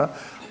Scarlett O'Hara.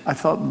 I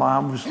thought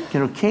Mom was,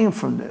 came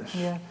from this.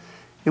 Yeah.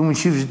 And when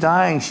she was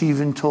dying, she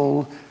even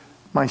told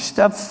my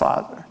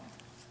stepfather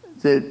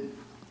that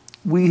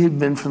we had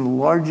been from the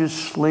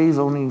largest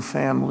slave-owning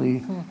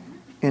family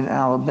in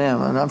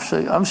Alabama. And I'm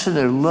sitting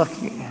there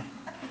looking.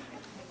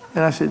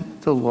 And I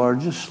said, the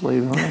largest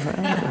slave-owning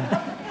family?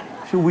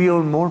 So we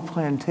own more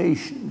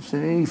plantations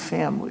than any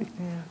family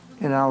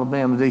in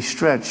Alabama. They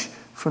stretch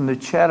from the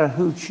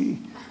Chattahoochee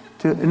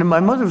and my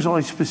mother was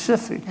always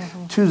specific,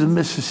 to the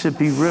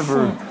Mississippi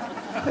River.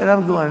 And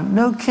I'm going,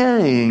 no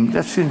kidding,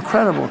 that's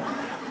incredible.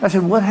 I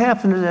said, what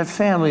happened to that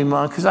family,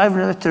 Mom? Because I've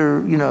met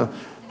the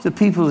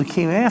people that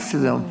came after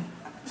them.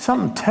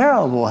 Something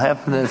terrible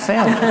happened to that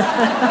family.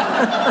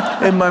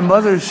 And my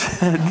mother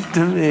said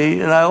to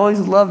me, and I always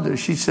loved her,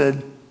 she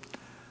said,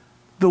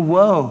 the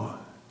woe.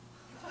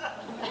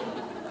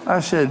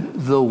 I said,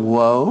 the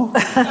woe?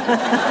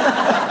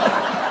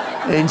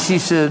 And she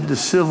said, the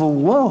Civil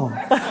Woe.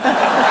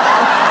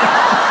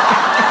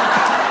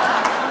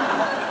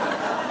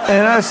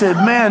 And I said,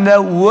 man,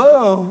 that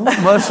woe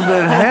must have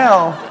been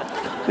hell.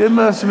 It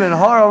must have been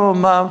horrible,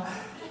 Mom.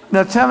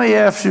 Now tell me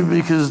after,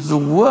 because the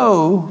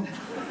woe.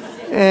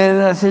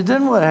 And I said,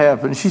 then what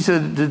happened? She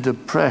said, the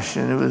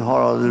depression. It was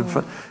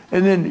horrible.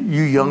 And then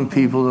you young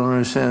people don't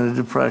understand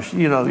the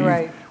depression.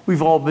 Right.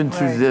 We've all been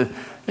through this.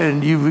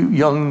 And you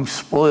young,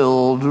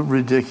 spoiled,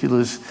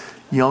 ridiculous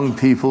young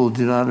people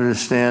do not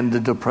understand the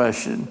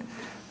depression.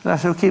 And I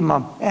said, okay,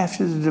 Mom,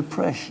 after the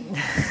depression.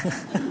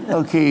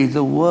 Okay,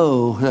 the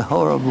woe, the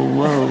horrible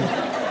woe.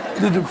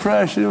 The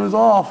depression, it was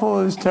awful,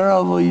 it was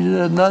terrible, you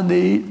had nothing to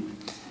eat.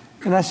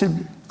 And I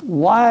said,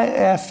 why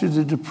after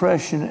the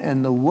depression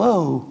and the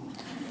woe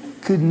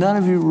could none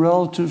of your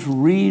relatives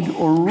read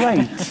or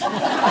write?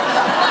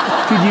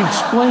 Could you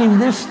explain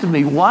this to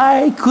me?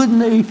 Why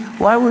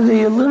were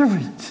they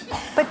illiterate?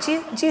 But do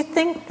you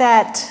think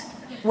that,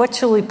 what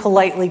shall we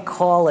politely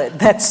call it,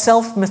 that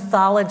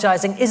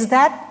self-mythologizing, is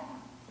that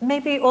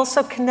maybe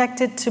also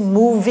connected to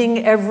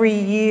moving every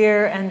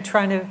year and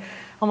trying to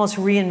almost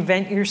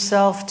reinvent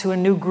yourself to a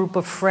new group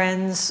of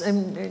friends,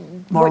 and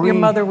Maureen, what your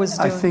mother was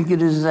doing? I think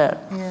it is that.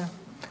 Yeah.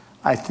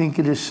 I think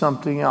it is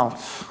something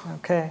else.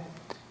 Okay.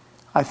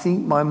 I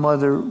think my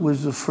mother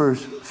was the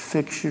first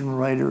fiction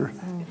writer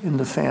in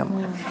the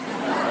family.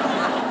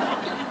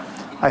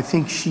 I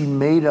think she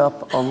made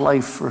up a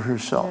life for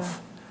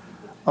herself.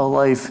 A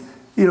life,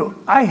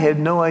 I had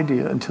no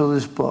idea until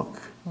this book.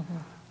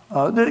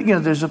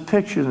 There's a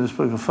picture in this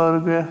book, a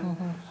photograph.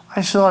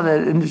 I saw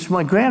that, and it's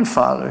my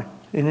grandfather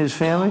and his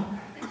family.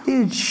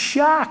 It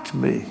shocked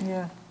me.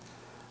 Yeah.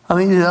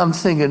 I'm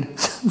thinking,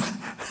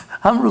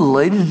 I'm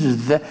related to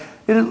that.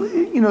 It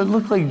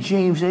looked like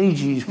James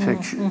Agee's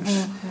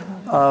pictures.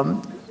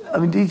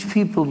 These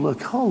people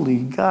look, holy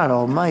God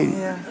Almighty.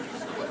 Yeah.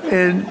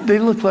 And they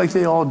looked like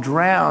they all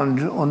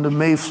drowned on the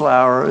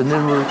Mayflower and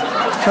then were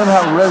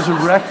somehow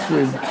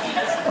resurrected.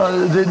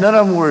 None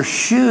of them wore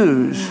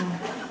shoes.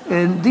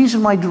 And these are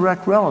my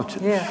direct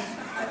relatives. Yeah.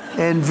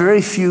 And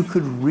very few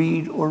could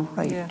read or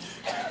write. Yeah.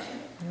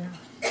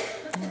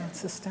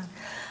 It's astounding.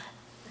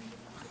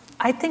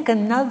 I think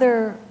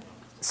another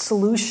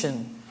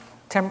solution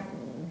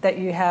that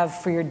you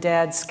have for your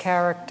dad's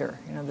character,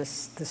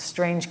 this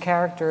strange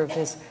character of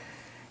his,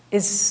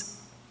 is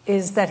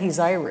that he's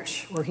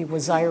Irish, or he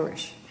was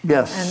Irish.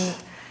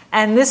 Yes.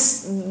 And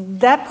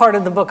that part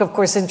of the book, of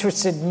course,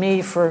 interested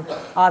me for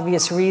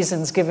obvious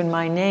reasons, given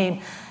my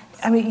name.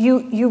 I mean,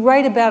 you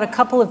write about a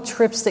couple of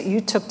trips that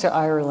you took to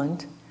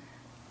Ireland,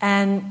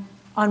 and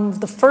on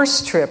the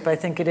first trip, I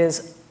think it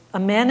is, a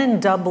man in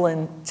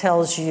Dublin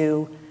tells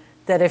you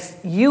that if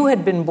you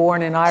had been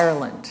born in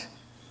Ireland,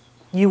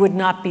 you would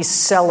not be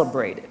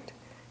celebrated.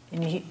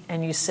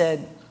 And you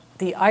said,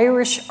 the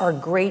Irish are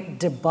great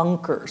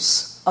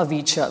debunkers of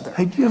each other.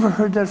 Had you ever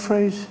heard that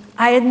phrase?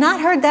 I had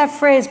not heard that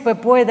phrase,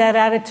 but boy, that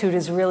attitude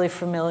is really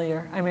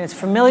familiar. I mean, it's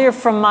familiar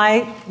from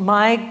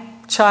my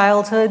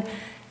childhood.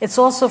 It's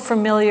also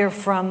familiar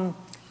from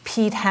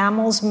Pete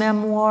Hamill's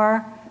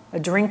memoir, A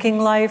Drinking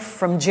Life,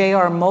 from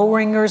J.R.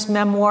 Moringer's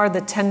memoir,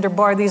 The Tender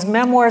Bar. These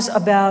memoirs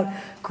about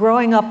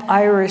growing up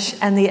Irish,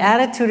 and the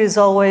attitude is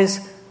always,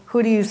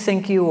 who do you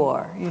think you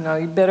are? You know,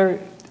 you better...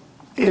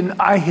 And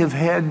I have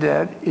had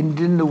that and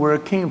didn't know where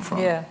it came from.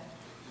 Yeah.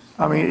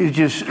 I mean, it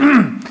just...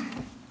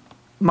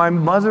 My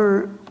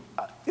mother...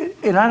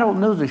 And I don't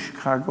know the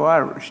Chicago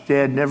Irish.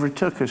 Dad never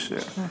took us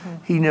there.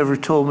 He never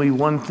told me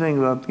one thing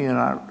about being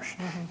Irish.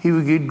 He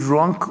would get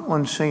drunk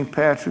on St.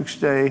 Patrick's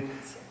Day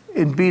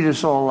and beat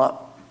us all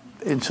up.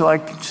 And so I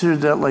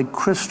considered that like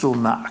crystal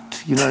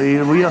knocked. You know,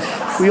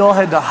 we all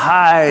had to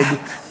hide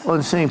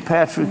on St.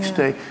 Patrick's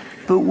Day.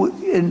 But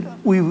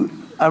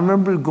I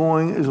remember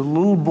going as a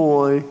little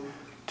boy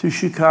to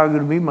Chicago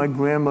to meet my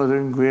grandmother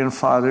and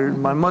grandfather,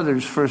 and my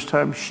mother's first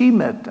time she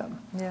met them.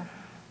 Yeah.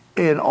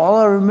 And all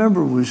I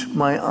remember was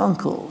my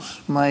uncles,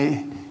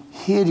 my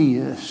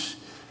hideous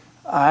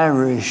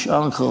Irish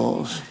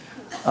uncles,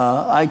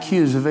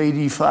 IQs of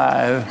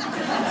 85,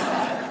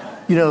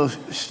 you know,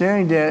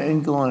 staring down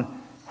and going,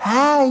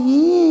 "How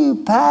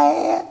you,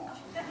 Pat?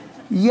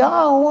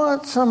 Y'all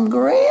want some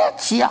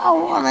grits?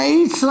 Y'all want to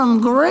eat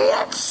some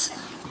grits?"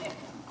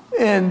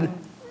 And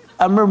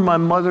I remember my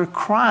mother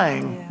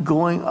crying,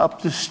 going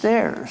up the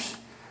stairs,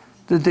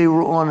 that they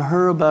were on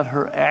her about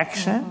her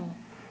accent.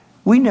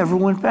 We never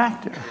went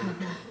back there.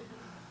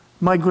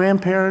 My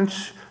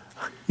grandparents,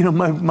 you know,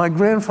 my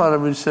grandfather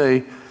would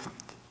say,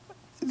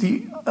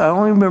 I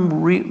only remember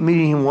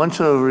meeting him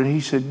once over, and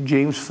he said,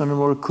 James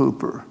Fenimore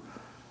Cooper.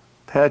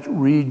 Pat,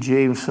 read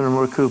James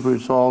Fenimore Cooper,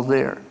 it's all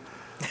there.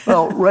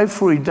 Well, right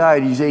before he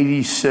died, he's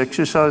 86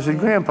 or so. I said,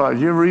 Grandpa,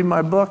 did you ever read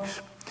my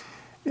books?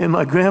 And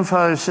my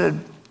grandfather said,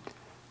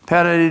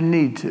 Pat, I didn't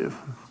need to.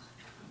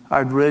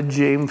 I'd read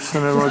James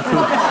Fenimore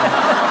Cooper.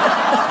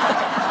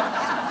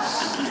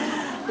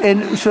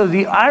 And so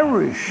the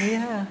Irish,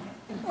 and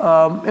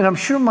I'm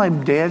sure my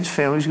dad's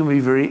family is going to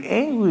be very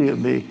angry at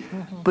me,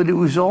 but it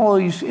was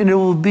always, and it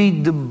will be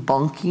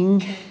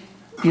debunking,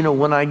 you know,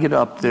 when I get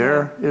up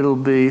there, it'll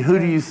be, who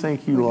do you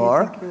think you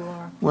are?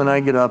 When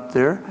I get up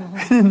there.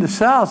 And in the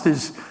South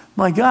is,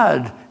 my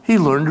God, he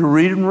learned to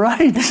read and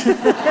write.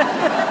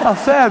 How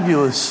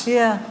fabulous.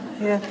 Yeah.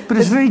 But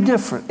it's very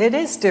different. It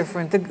is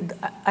different.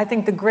 I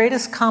think the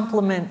greatest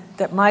compliment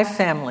that my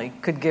family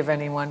could give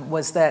anyone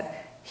was that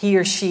he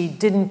or she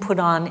didn't put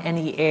on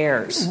any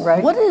airs,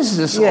 right? What is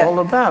this all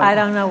about? I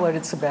don't know what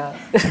it's about.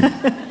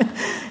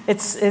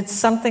 It's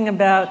something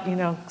about, you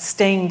know,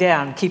 staying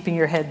down, keeping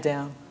your head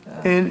down.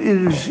 And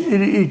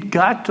it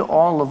got to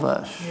all of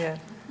us. Yeah.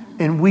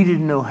 And we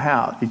didn't know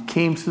how. It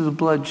came through the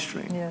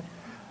bloodstream. Yeah.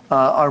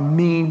 Our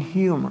mean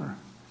humor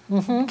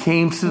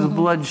came through the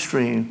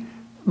bloodstream.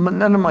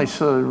 None of my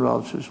Southern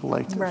relatives were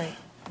like this. Right,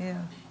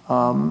 yeah.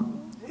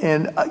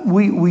 And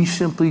we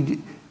simply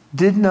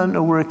did not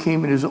know where it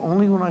came. It is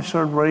only when I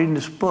started writing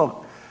this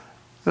book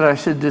that I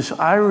said this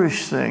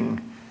Irish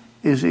thing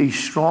is a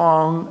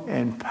strong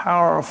and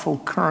powerful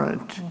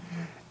current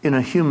in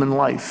a human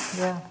life.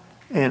 Yeah.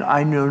 And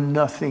I know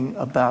nothing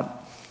about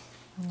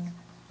it.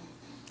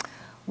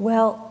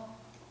 Well,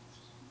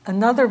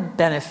 another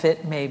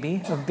benefit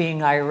maybe of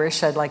being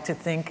Irish, I'd like to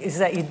think, is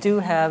that you do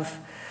have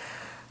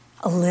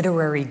a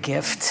literary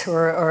gift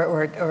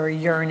or a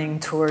yearning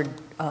toward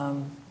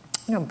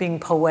you know, being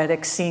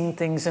poetic, seeing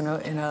things in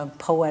a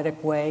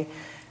poetic way.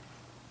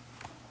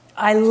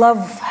 I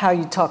love how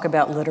you talk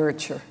about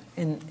literature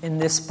in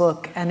this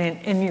book and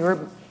in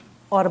your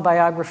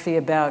autobiography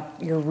about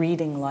your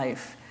reading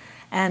life.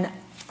 And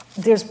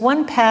there's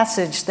one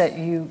passage that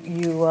you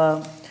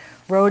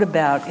wrote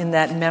about in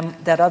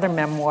that other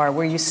memoir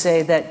where you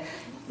say that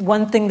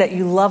one thing that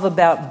you love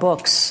about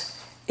books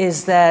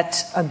is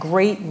that a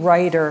great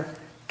writer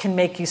can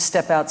make you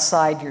step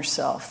outside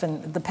yourself.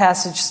 And the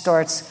passage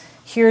starts,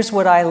 "Here's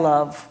what I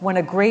love. When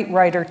a great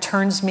writer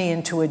turns me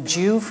into a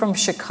Jew from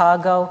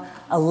Chicago,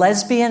 a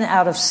lesbian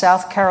out of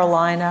South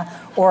Carolina,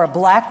 or a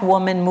black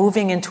woman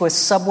moving into a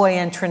subway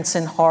entrance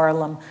in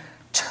Harlem,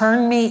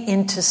 turn me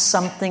into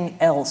something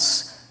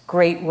else,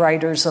 great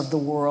writers of the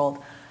world."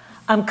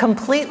 I'm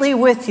completely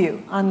with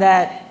you on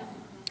that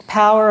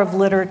power of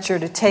literature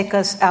to take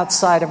us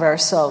outside of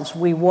ourselves.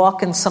 We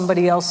walk in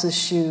somebody else's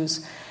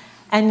shoes.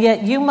 And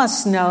yet you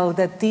must know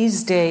that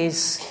these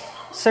days,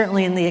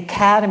 certainly in the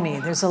academy,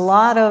 there's a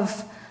lot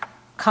of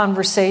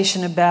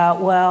conversation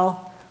about,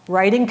 well,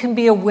 writing can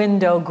be a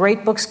window,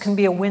 great books can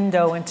be a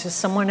window into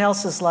someone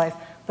else's life,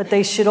 but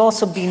they should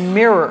also be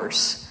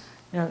mirrors.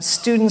 You know,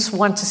 students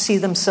want to see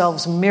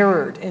themselves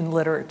mirrored in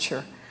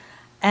literature.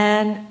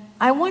 And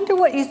I wonder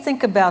what you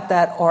think about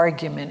that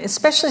argument,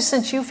 especially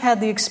since you've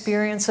had the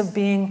experience of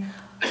being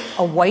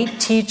a white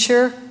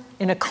teacher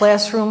in a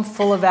classroom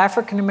full of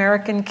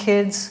African-American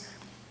kids.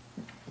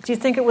 Do you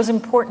think it was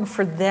important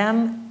for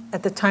them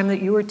at the time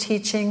that you were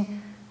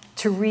teaching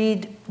to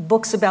read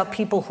books about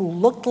people who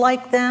looked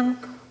like them,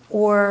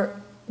 or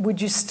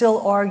would you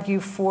still argue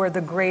for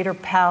the greater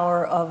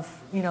power of,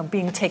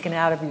 being taken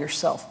out of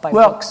yourself by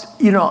books?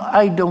 Well,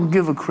 I don't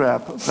give a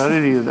crap about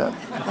any of that.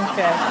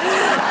 Okay.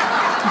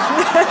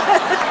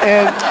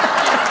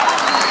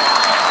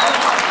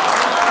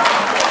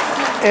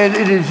 And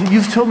it is,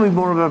 you've told me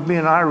more about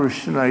being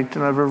Irish tonight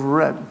than I've ever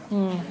read.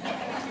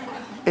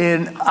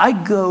 And I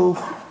go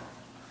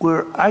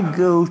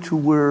to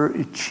where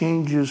it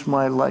changes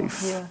my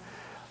life.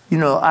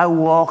 Yeah. I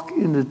walk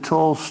into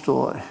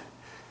Tolstoy.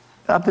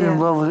 I've been in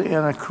love with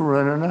Anna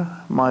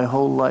Karenina my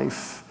whole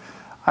life.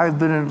 I've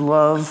been in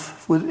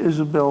love with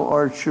Isabel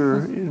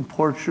Archer in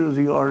Portrait of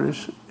the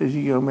Artist as a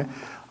young man.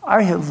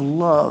 I have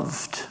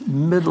loved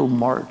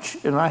Middlemarch,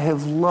 and I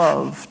have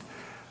loved,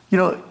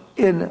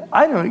 and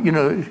I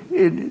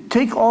don't,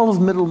 take all of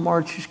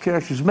Middlemarch's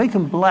characters, make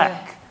them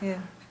black,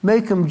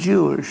 make them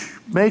Jewish,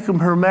 make them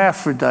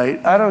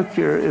hermaphrodite. I don't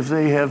care if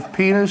they have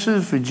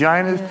penises,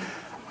 vaginas.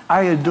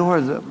 I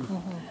adore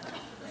them.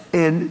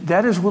 And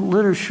that is what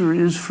literature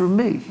is for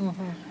me.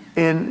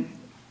 And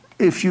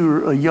if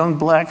you're a young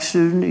black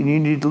student and you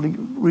need to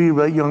read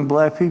about young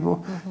black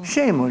people,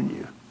 shame on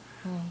you.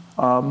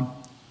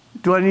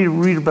 Do I need to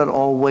read about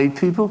all white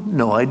people?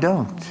 No, I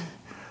don't.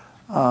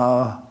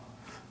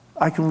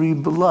 I can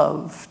read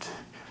Beloved.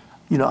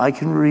 I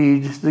can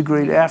read the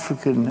great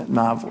African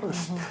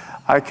novelist.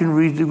 I can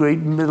read the great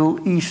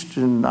Middle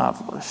Eastern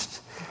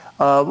novelist.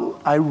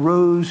 I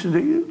rose,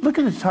 look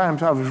at the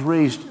times I was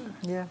raised in.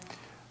 Yeah.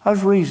 I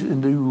was raised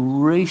in the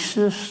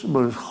racist,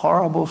 most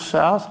horrible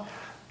South.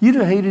 You'd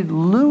have hated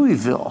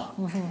Louisville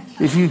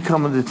if you'd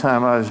come at the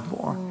time I was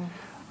born.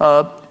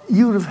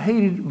 You would have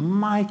hated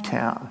my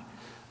town.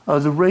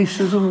 The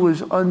racism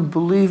was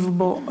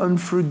unbelievable,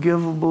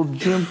 unforgivable.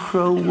 Jim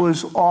Crow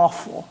was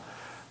awful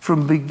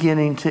from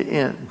beginning to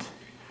end.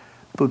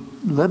 But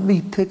let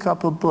me pick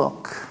up a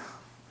book.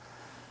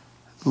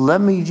 Let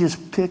me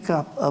just pick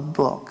up a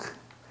book.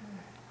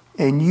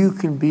 And you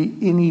can be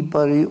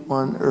anybody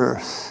on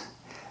earth.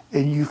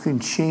 And you can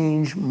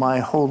change my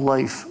whole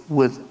life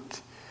with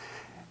it.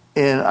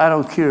 And I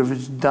don't care if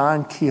it's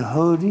Don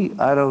Quixote.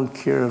 I don't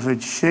care if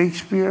it's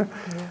Shakespeare.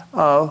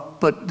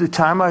 But the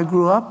time I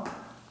grew up,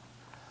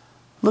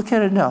 look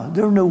at it now.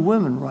 There were no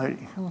women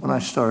writing when I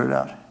started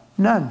out.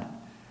 None.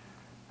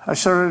 I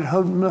started at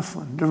Houghton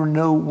Mifflin. There were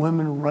no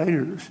women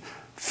writers.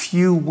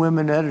 Few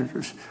women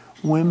editors.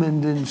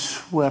 Women then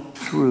swept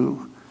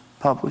through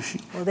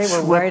publishing. Well, they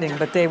were writing,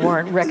 but they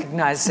weren't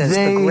recognized as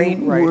the great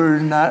writer. They were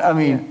not,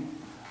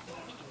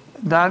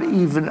 not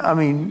even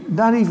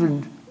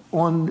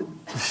on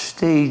the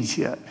stage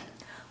yet.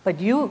 But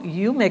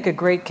you make a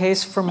great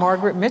case for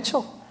Margaret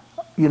Mitchell.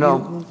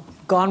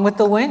 Gone with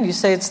the Wind. You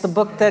say it's the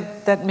book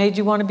that made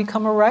you want to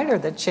become a writer,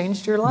 that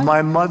changed your life.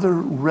 My mother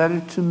read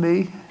it to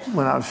me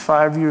when I was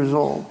 5 years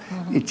old.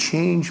 It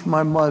changed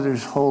my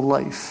mother's whole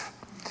life.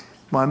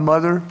 My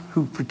mother,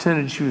 who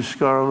pretended she was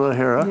Scarlett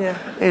O'Hara,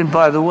 and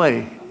by the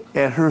way,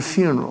 at her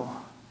funeral,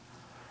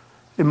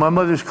 and my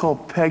mother's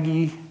called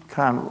Peggy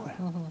Conroy.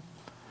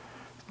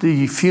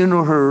 The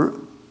funeral, her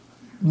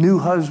new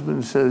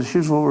husband says,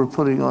 here's what we're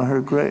putting on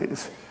her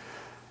grave.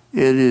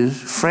 It is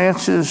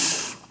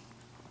Frances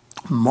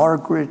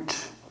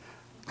Margaret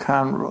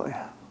Conroy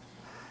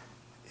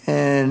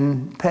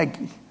and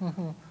Peggy.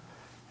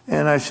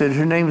 And I said,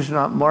 her name's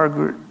not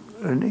Margaret,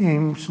 her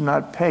name's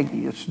not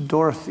Peggy, it's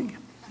Dorothy.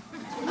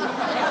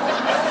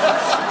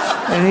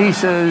 And he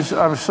says,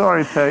 I'm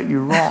sorry, Pat,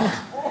 you're wrong.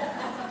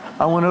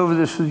 I went over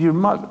this with your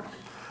mother.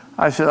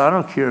 I said, I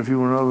don't care if you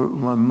went over with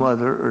my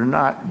mother or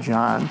not,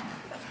 John.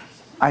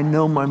 I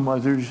know my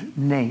mother's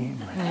name.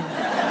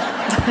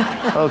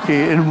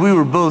 Okay, and we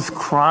were both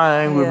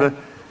crying.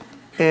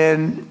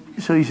 And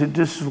so he said,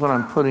 this is what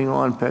I'm putting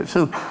on, Pat.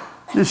 So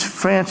this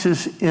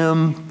Frances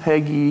M.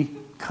 Peggy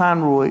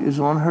Conroy is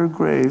on her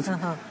grave.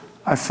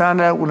 I found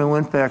out when I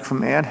went back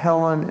from Aunt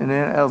Helen and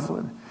Aunt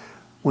Evelyn,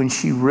 when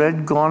she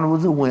read Gone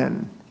with the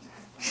Wind,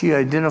 she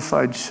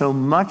identified so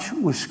much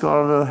with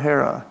Scarlett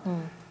O'Hara.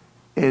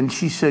 And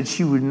she said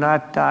she would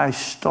not die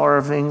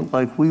starving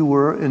like we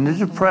were in the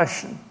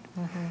Depression.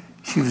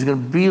 She was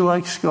going to be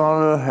like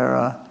Scarlett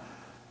O'Hara,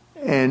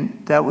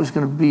 and that was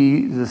going to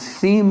be the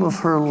theme of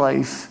her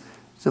life.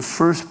 The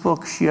first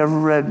book she ever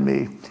read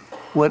me,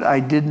 what I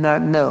did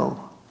not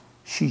know,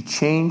 she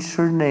changed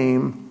her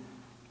name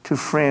to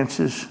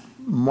Frances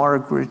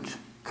Margaret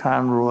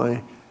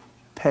Conroy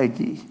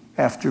Peggy,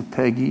 after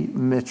Peggy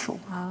Mitchell.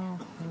 Oh,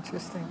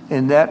 interesting.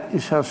 And that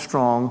is how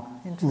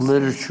strong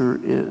literature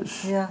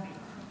is. Yeah.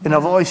 And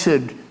I've always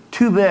said,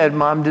 too bad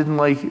Mom didn't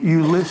like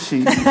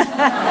Ulysses.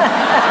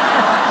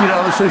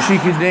 So she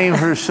could name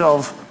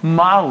herself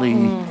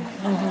Molly.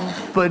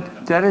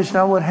 But that is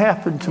not what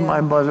happened to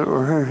my mother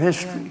or her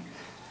history.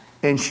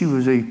 And she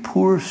was a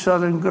poor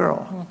Southern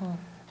girl.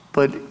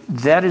 But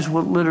that is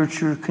what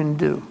literature can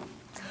do.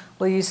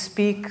 Well, you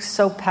speak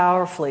so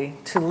powerfully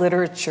to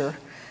literature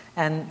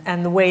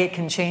and the way it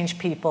can change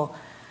people.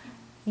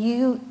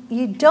 You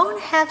don't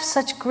have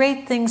such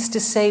great things to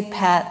say,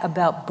 Pat,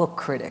 about book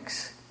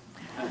critics.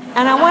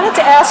 And I wanted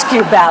to ask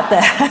you about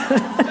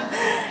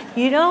that.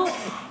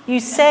 You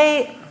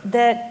say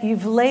that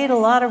you've laid a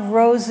lot of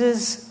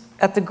roses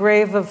at the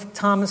grave of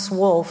Thomas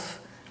Wolfe,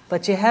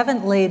 but you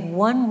haven't laid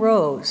one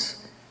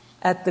rose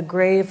at the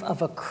grave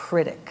of a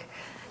critic.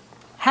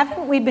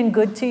 Haven't we been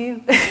good to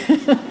you?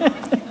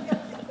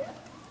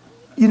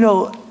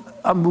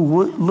 I'm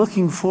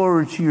looking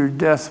forward to your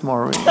death,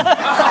 Maureen.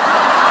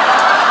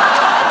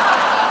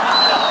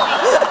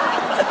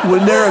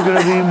 When there are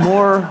going to be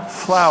more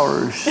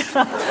flowers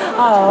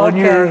on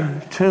your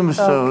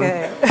tombstone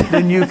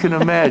than you can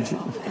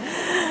imagine.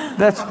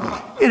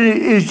 It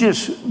is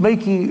just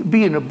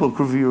being a book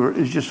reviewer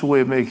is just a way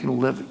of making a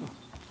living.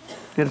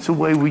 And it's a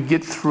way we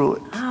get through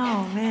it.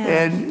 Oh,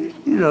 man. And,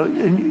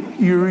 and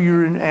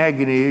you're in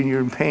agony and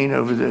you're in pain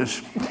over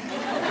this.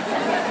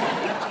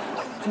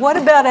 What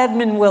about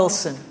Edmund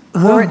Wilson?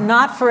 Were it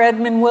not for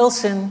Edmund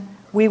Wilson,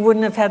 we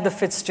wouldn't have had the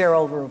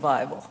Fitzgerald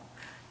revival.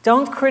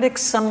 Don't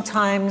critics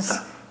sometimes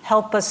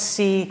help us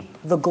see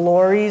the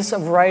glories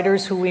of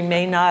writers who we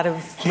may not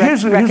have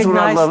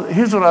recognized?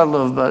 Here's what I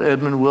love about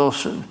Edmund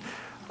Wilson.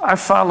 I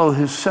follow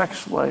his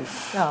sex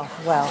life. Oh,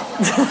 well.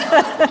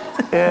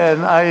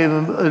 And I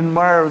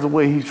admire the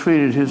way he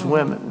treated his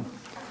women.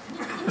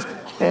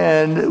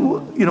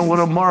 And, what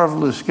a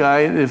marvelous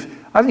guy.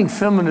 I think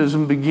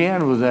feminism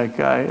began with that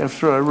guy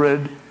after I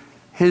read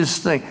his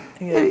thing.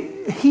 Yeah.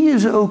 He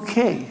is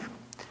okay.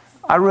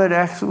 I read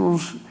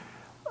Axel's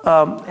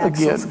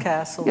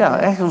Castle. Yeah,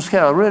 Axel's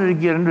Castle. I read it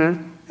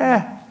again.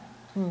 I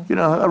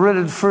read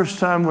it the first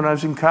time when I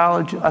was in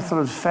college. I thought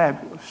it was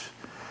fabulous.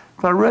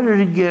 But I read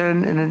it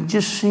again, and it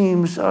just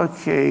seems,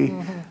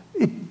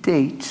 it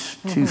dates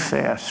too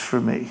fast for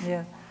me.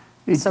 Yeah.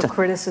 So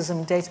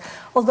criticism dates.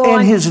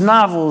 His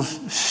novels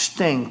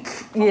stink.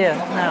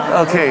 Yeah,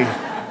 no. Okay,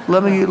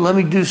 let me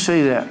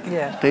say that.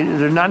 Yeah.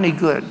 They're not any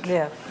good.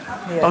 Yeah.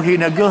 Okay,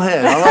 now go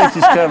ahead. I like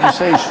this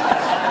conversation.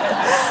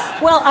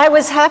 Well, I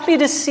was happy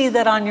to see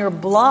that on your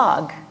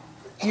blog,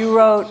 you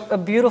wrote a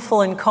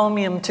beautiful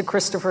encomium to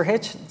Christopher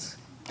Hitchens.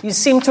 You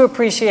seem to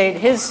appreciate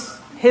his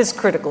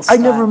critical style.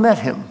 I never met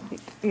him.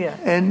 Yeah.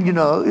 And,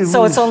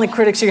 it's only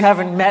critics you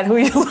haven't met who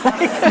you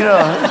like.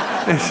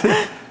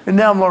 And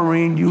now,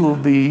 Maureen, you will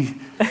be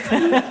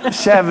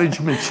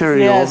savage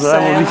material. Yes,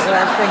 I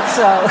think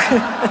so.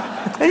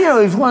 And,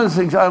 it's one of the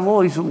things, I've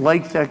always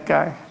liked that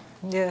guy.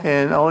 Yeah.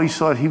 And I always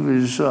thought he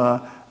was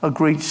a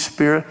great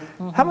spirit.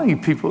 How many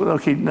people,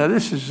 now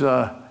this is,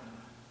 now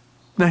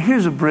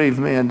here's a brave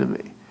man to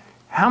me.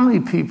 How many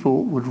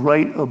people would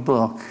write a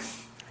book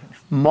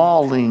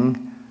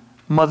mauling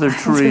Mother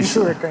Teresa?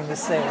 You were going to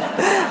say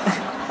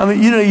that. I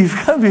mean, you've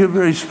got to be a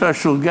very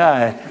special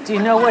guy. Do you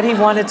know what he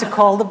wanted to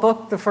call the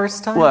book the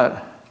first time?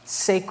 What?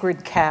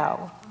 Sacred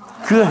Cow.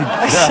 Good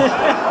God.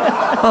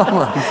 Oh,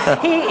 my God.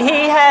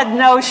 He had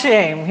no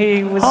shame.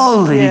 He was...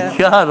 Holy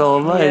God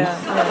almighty. Yeah.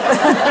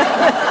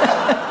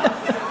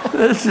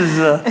 This is...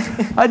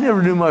 I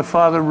never knew my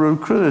father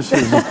wrote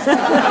criticism.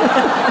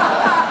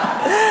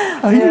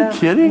 Are you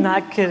kidding?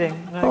 Not kidding.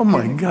 Oh,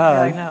 my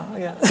God. Yeah, I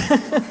know,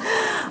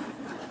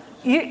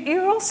 yeah.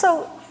 You're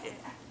also...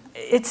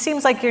 It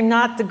seems like you're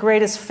not the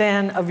greatest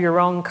fan of your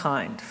own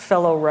kind,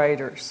 fellow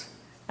writers.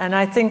 And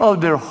I think... Oh,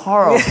 they're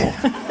horrible.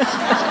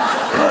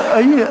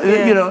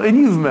 And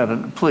you've met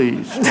them,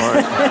 please,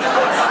 Mark.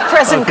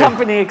 Present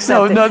company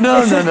accepted. No,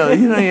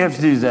 you don't have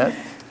to do that.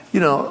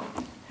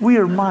 We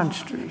are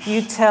monsters.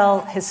 You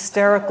tell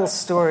hysterical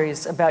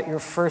stories about your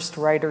first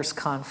writers'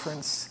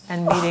 conference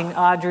and meeting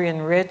Audrey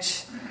and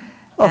Rich.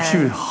 She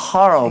was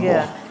horrible.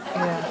 Yeah.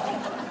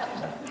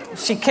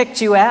 She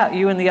kicked you out,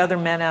 you and the other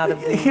men out of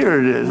the... Here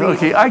it is.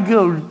 Okay, I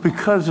go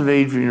because of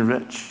Adrian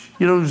Rich.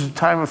 It was a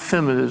time of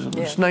feminism.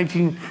 It's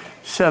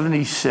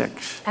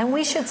 1976. And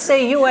we should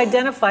say you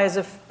identify as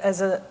a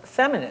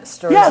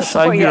feminist. Or Yes,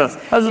 I was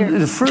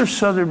the first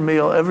Southern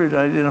male ever to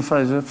identify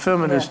as a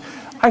feminist.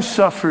 Yeah. I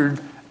suffered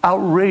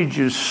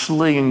outrageous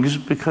slings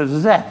because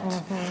of that.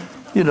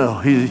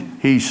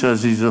 He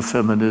says he's a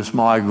feminist,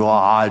 my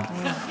God.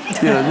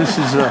 This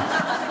is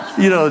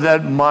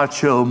that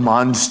macho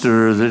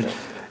monster that...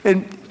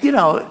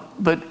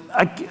 but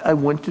I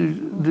went to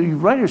the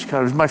writers'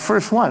 conference, my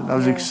first one. I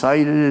was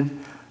excited.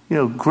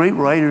 Great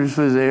writers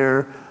were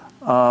there.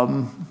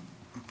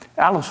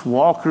 Alice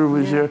Walker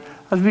was there.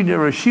 I was being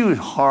there. She was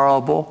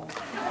horrible.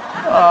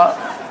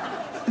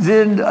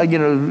 Then, I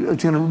was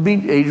going to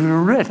meet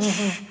Adrian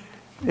Rich.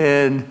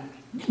 And,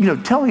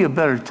 tell me a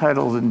better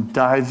title than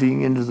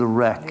Diving into the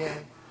Wreck. Yeah.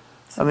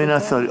 I mean, I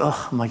thought,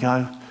 oh, my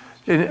God.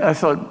 And I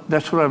thought,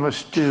 that's what I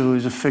must do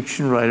as a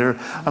fiction writer.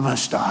 I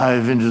must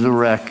dive into the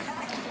wreck.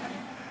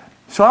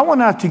 So I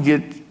went out to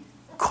get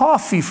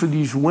coffee for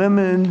these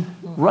women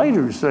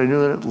writers that I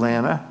knew in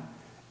Atlanta.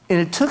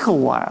 And it took a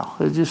while.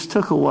 It just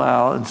took a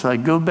while. And so I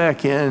go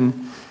back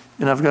in,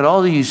 and I've got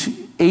all these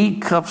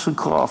 8 cups of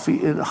coffee,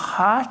 and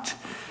hot,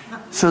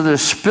 So they're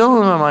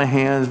spilling on my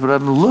hands, but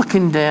I'm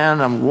looking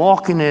down, I'm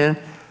walking in,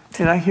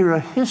 and I hear a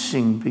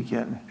hissing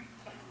begin.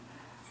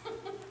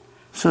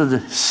 So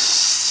the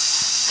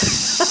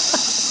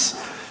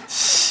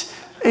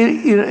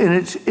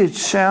it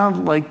sounds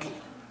like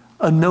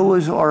a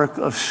Noah's Ark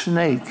of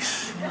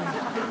snakes.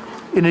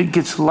 And it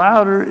gets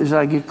louder as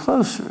I get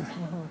closer.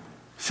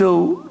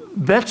 So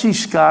Betsy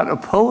Scott, a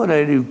poet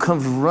who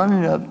comes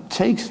running up,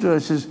 takes it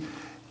and says,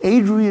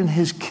 Adrian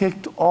has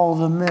kicked all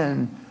the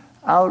men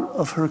out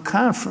of her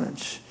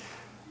conference.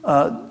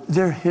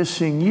 They're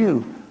hissing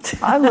you.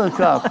 I look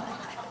up,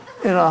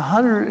 and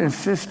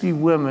 150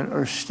 women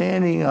are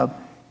standing up,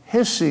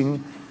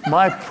 hissing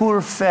my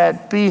poor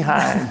fat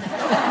behind.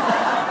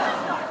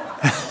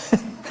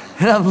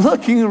 And I'm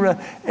looking around,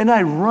 and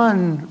I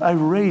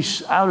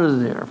race out of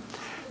there.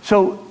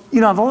 So,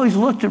 I've always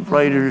looked at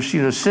writers,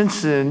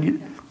 since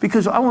then,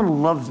 because I want to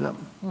love them.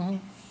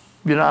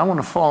 I want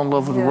to fall in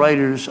love with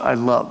writers I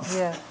love.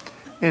 Yeah.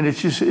 And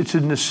it's a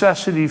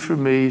necessity for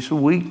me, it's a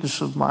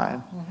weakness of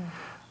mine.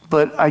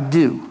 But I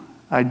do.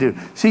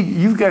 See,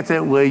 you've got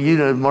that way,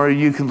 Maureen,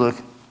 you can look.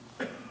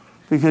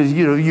 Because,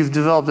 you've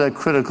developed that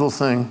critical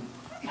thing.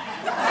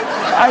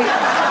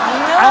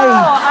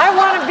 I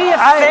want to be a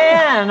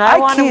fan. I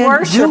want to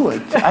worship. I can't do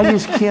it. I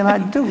just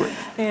cannot do it.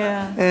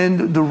 Yeah.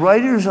 And the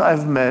writers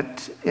I've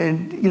met,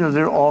 and,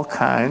 they're all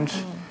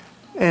kinds.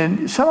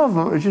 And some of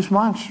them are just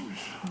monsters.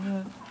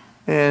 Yeah.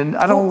 And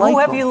I don't like them. Who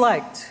have you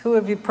liked? Who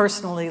have you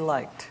personally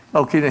liked?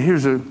 Okay, now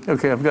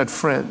I've got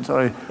friends. All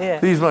right. Yeah.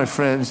 These are my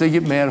friends. They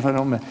get mad if I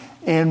don't met.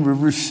 Ann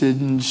Rivers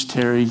Siddons,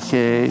 Terry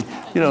Kay,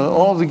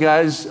 all the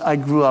guys I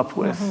grew up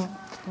with.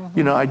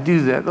 I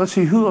do that. Let's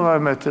see, who have I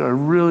met that I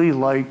really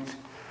liked?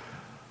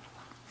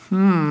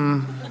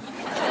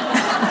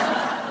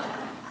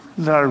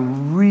 That I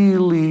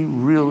really,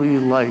 really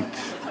liked.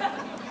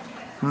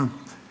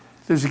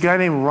 There's a guy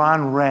named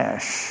Ron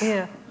Rash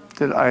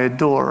that I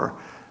adore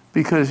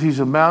because he's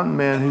a mountain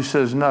man who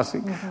says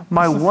nothing.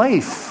 My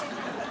wife,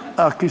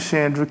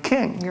 Cassandra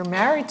King. You're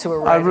married to a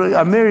writer.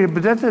 I'm married,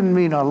 but that doesn't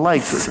mean I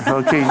like her.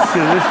 Okay,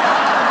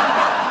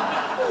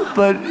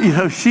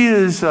 but she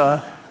is.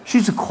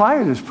 She's the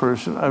quietest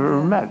person I've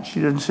ever met.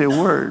 She doesn't say a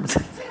word,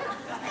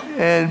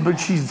 but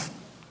she's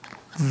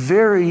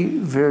very,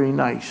 very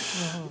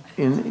nice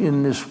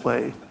in this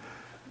way.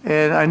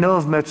 And I know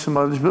I've met some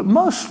others, but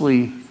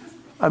mostly,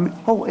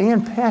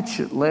 Ann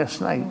Patchett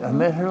last night. I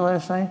met her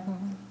last night.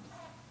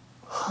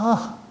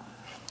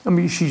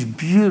 She's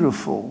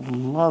beautiful,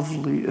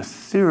 lovely,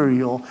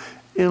 ethereal,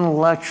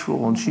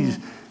 intellectual, and she's,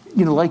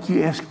 like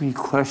you ask me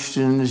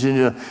questions,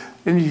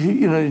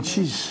 and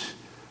she's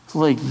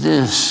like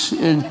this,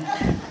 and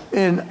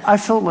I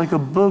felt like a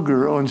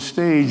booger on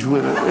stage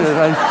with her,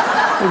 and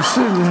I'm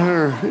sitting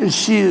there, and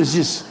she is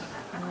just,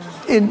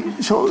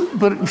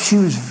 but she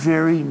was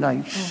very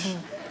nice.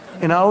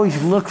 And I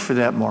always look for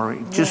that,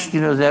 Maureen, just,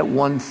 that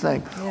one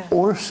thing.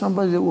 Or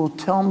somebody that will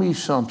tell me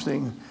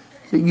something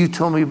that you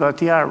told me about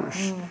the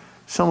Irish.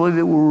 Somebody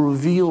that will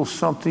reveal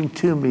something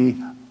to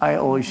me I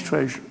always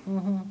treasure.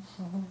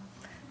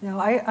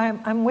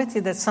 I'm with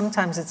you that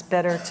sometimes it's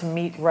better to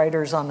meet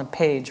writers on the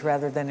page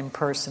rather than in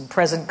person,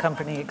 present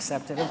company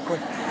accepted, of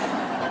course.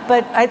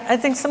 But I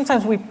think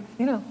sometimes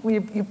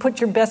you put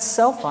your best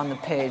self on the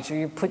page, or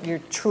you put your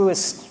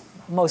truest,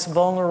 most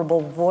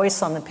vulnerable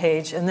voice on the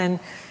page, and then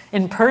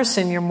in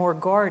person you're more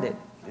guarded.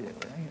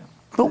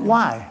 But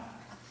why?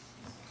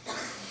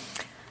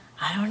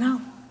 I don't know.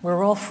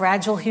 We're all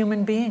fragile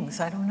human beings.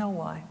 I don't know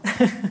why.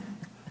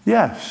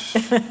 Yes.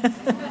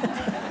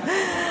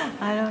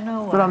 I don't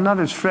know why. But I'm not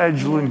as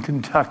fragile in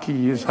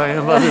Kentucky as I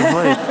am other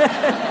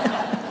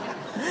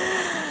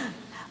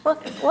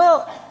places.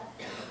 Well,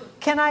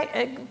 can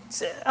I,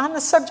 on the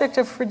subject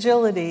of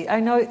fragility, I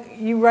know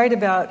you write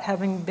about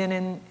having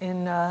been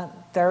in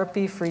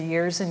therapy for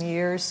years and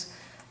years.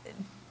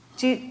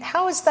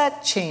 How has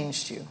that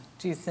changed you,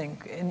 do you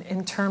think,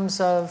 in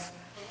terms of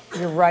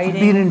your writing?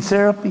 Being in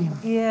therapy?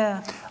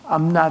 Yeah.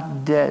 I'm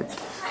not dead.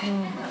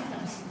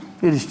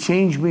 It has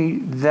changed me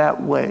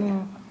that way.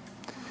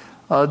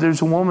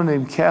 There's a woman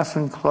named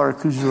Catherine Clark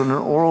who's doing an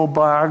oral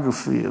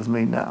biography of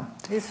me now.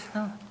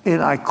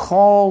 And I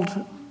called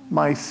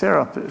my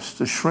therapist,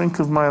 the shrink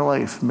of my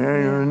life,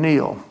 Marion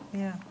O'Neill.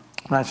 Yeah.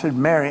 And I said,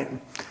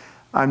 Marion,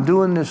 I'm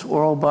doing this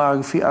oral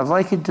biography. I'd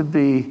like it to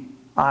be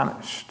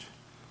honest.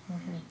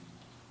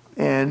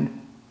 And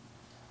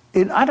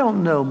I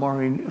don't know,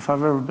 Maureen, if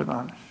I've ever been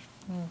honest.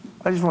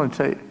 I just want to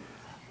tell you,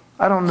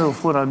 I don't know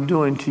if what I'm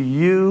doing to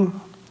you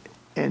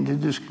and to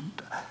this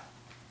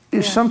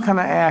is some kind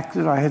of act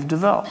that I have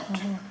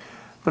developed.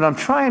 But I'm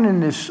trying in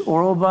this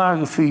oral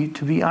biography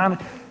to be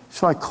honest.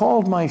 So I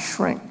called my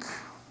shrink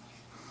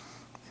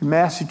in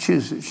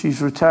Massachusetts.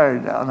 She's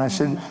retired now. And I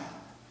said,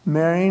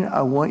 Marion,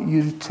 I want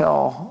you to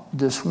tell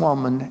this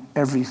woman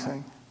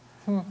everything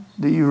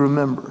that you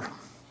remember.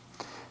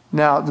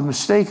 Now, the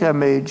mistake I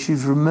made,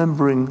 she's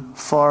remembering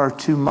far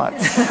too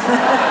much.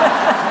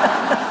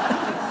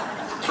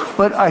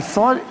 But I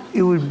thought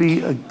it would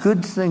be a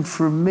good thing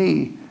for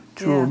me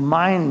to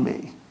remind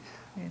me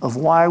of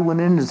why I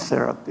went into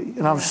therapy.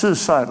 And I'm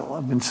suicidal.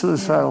 I've been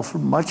suicidal for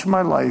much of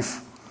my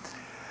life.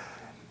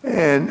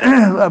 And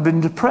I've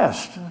been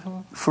depressed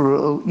for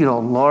a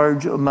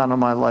large amount of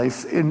my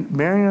life. And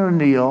Marion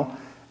O'Neill,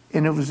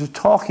 and it was a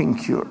talking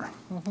cure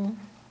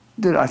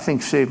that I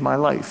think saved my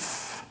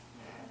life.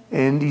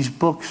 And these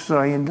books that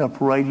I ended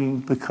up writing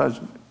because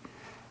of it.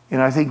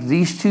 And I think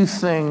these two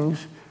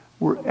things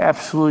were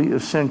absolutely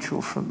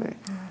essential for me.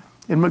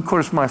 And of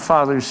course, my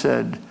father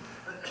said,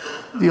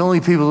 the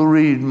only people who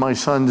read my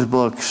son's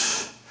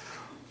books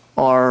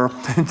are,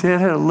 he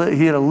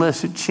had a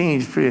list that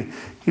changed.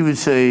 He would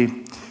say,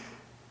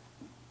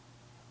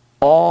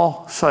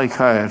 all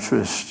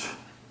psychiatrists,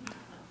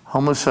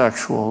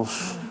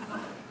 homosexuals,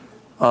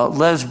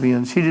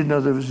 lesbians. He didn't know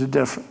there was a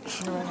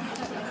difference.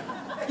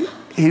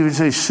 He would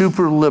say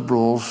super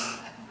liberals,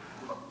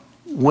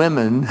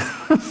 women.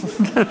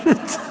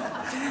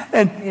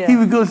 And he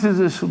would go through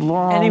this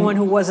long... Anyone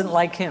who wasn't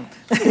like him.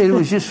 It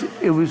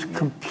was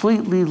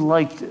completely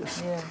like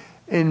this. Yeah.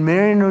 And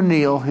Marion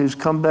O'Neill has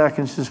come back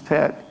and says,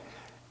 Pat,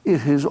 it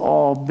has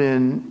all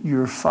been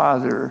your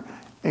father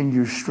and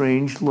your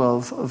strange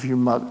love of your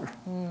mother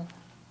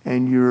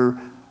and your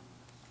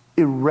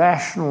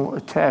irrational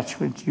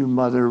attachment to your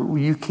mother.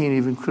 You can't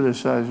even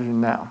criticize her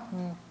now.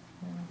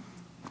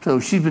 So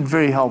she's been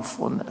very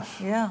helpful in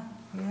this. Yeah.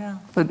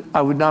 But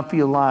I would not be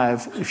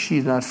alive if she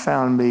had not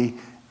found me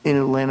in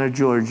Atlanta,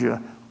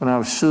 Georgia, when I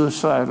was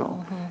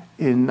suicidal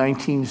in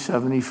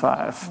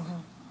 1975.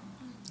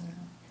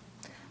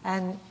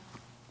 And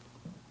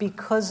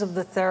because of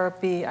the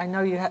therapy, I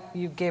know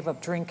you gave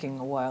up drinking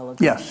a while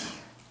ago. Yes.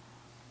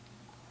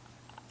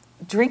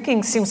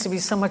 Drinking seems to be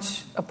so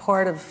much a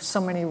part of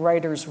so many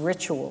writers'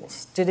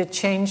 rituals. Did it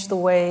change the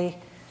way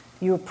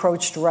you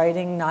approached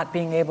writing, not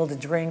being able to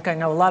drink? I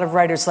know a lot of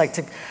writers like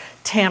to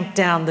tamp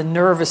down the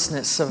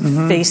nervousness of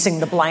facing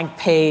the blank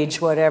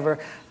page, whatever,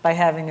 by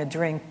having a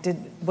drink.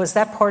 Was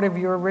that part of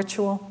your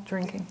ritual,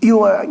 drinking?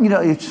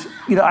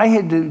 I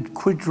had to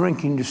quit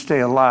drinking to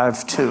stay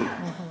alive too.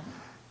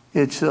 I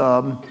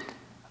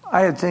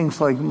had things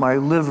like my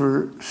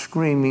liver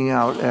screaming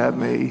out at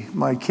me,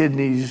 my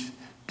kidneys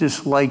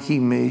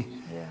disliking me.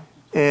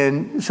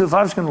 And so if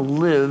I was going to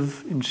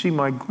live and see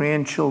my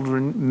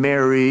grandchildren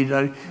married,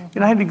 I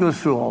had to go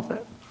through all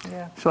that.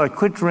 So I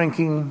quit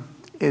drinking.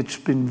 It's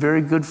been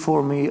very good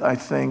for me, I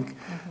think.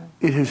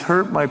 It has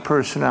hurt my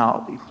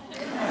personality.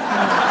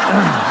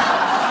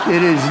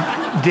 It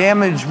has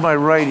damaged my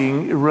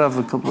writing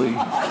irrevocably.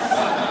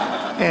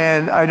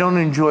 And I don't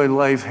enjoy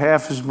life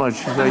half as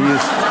much as I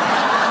used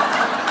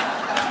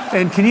to.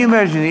 And can you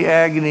imagine the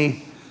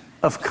agony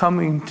of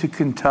coming to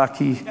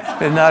Kentucky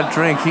and not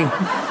drinking?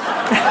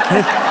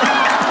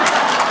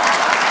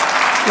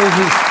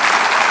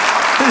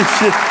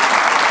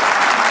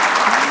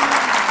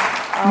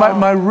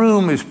 My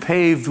room is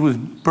paved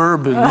with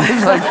bourbon.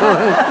 It's like,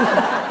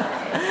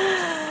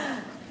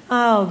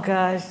 oh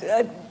gosh.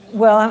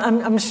 Well,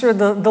 I'm sure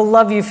the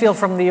love you feel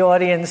from the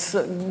audience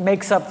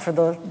makes up for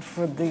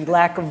the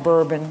lack of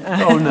bourbon.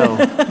 Oh no.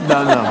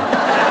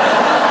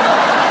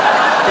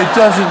 It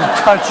doesn't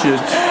touch it.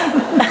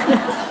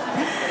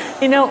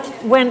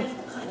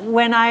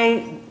 When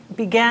I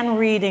began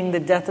reading The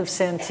Death of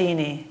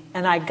Santini,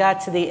 and I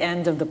got to the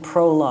end of the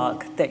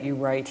prologue that you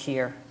write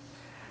here,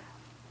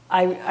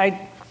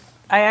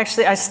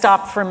 I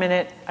stopped for a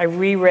minute, I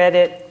reread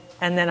it,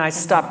 and then I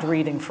stopped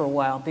reading for a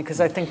while, because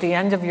I think the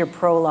end of your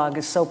prologue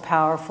is so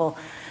powerful.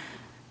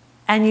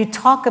 And you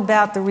talk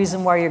about the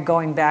reason why you're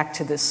going back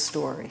to this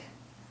story.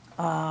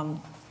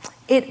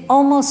 It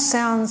almost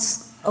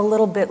sounds a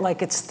little bit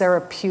like it's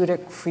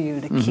therapeutic for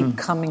you to keep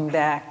coming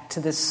back to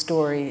this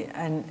story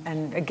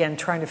and again,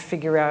 trying to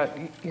figure out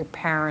your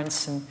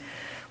parents and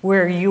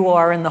where you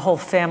are in the whole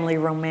family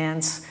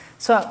romance.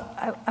 So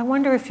I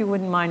wonder if you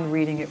wouldn't mind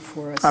reading it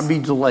for us. I'd be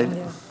delighted.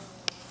 Yeah.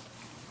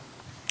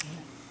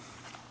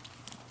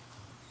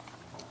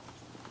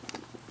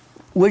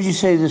 What did you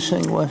say this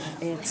thing was?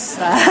 It's.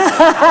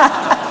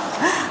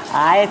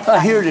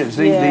 Here it is.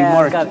 They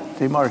marked it.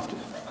 They marked it.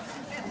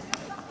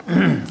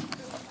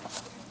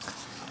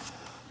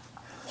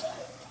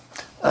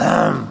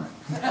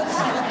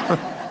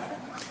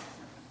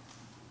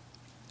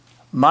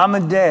 Mom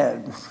and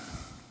Dad,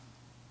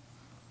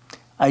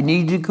 I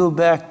need to go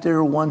back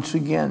there once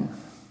again.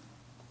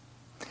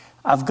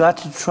 I've got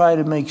to try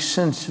to make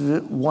sense of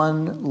it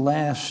one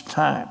last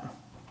time.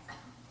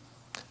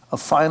 A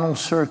final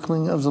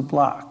circling of the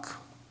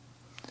block.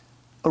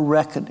 A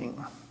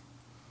reckoning.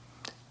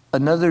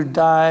 Another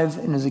dive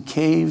into the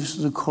caves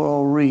of the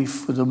coral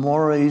reef where the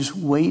morays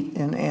wait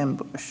in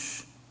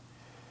ambush.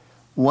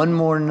 One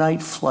more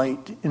night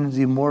flight into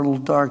the immortal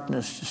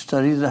darkness to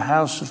study the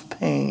house of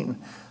pain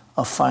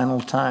a final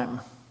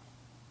time.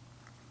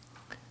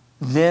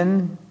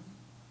 Then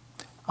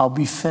I'll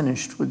be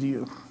finished with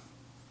you,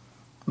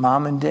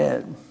 Mom and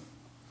Dad.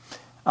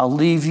 I'll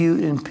leave you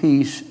in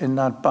peace and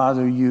not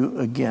bother you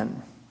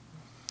again.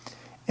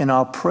 And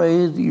I'll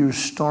pray that your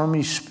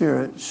stormy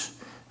spirits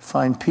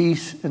find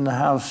peace in the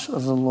house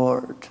of the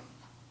Lord.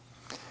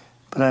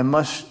 But I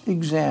must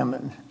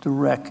examine the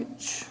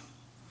wreckage.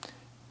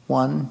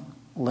 one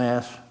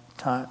last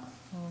time.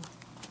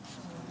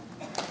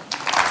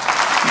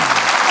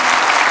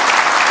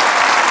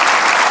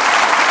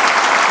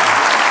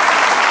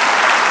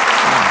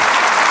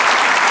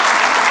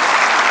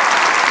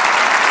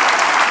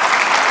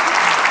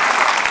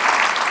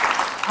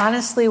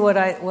 Honestly, what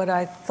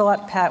I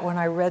thought, Pat, when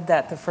I read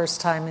that the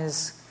first time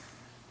is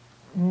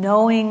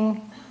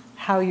knowing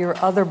how your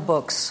other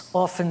books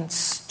often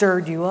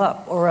stirred you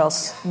up or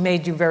else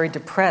made you very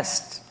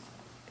depressed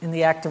in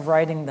the act of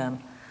writing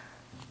them.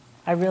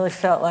 I really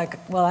felt like,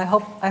 well,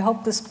 I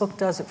hope this book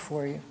does it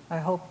for you. I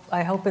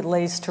hope it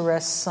lays to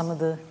rest some of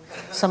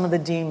the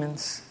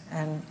demons,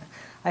 and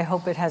I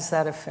hope it has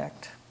that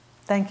effect.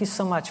 Thank you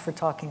so much for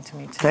talking to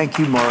me today. Thank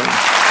you, Maureen.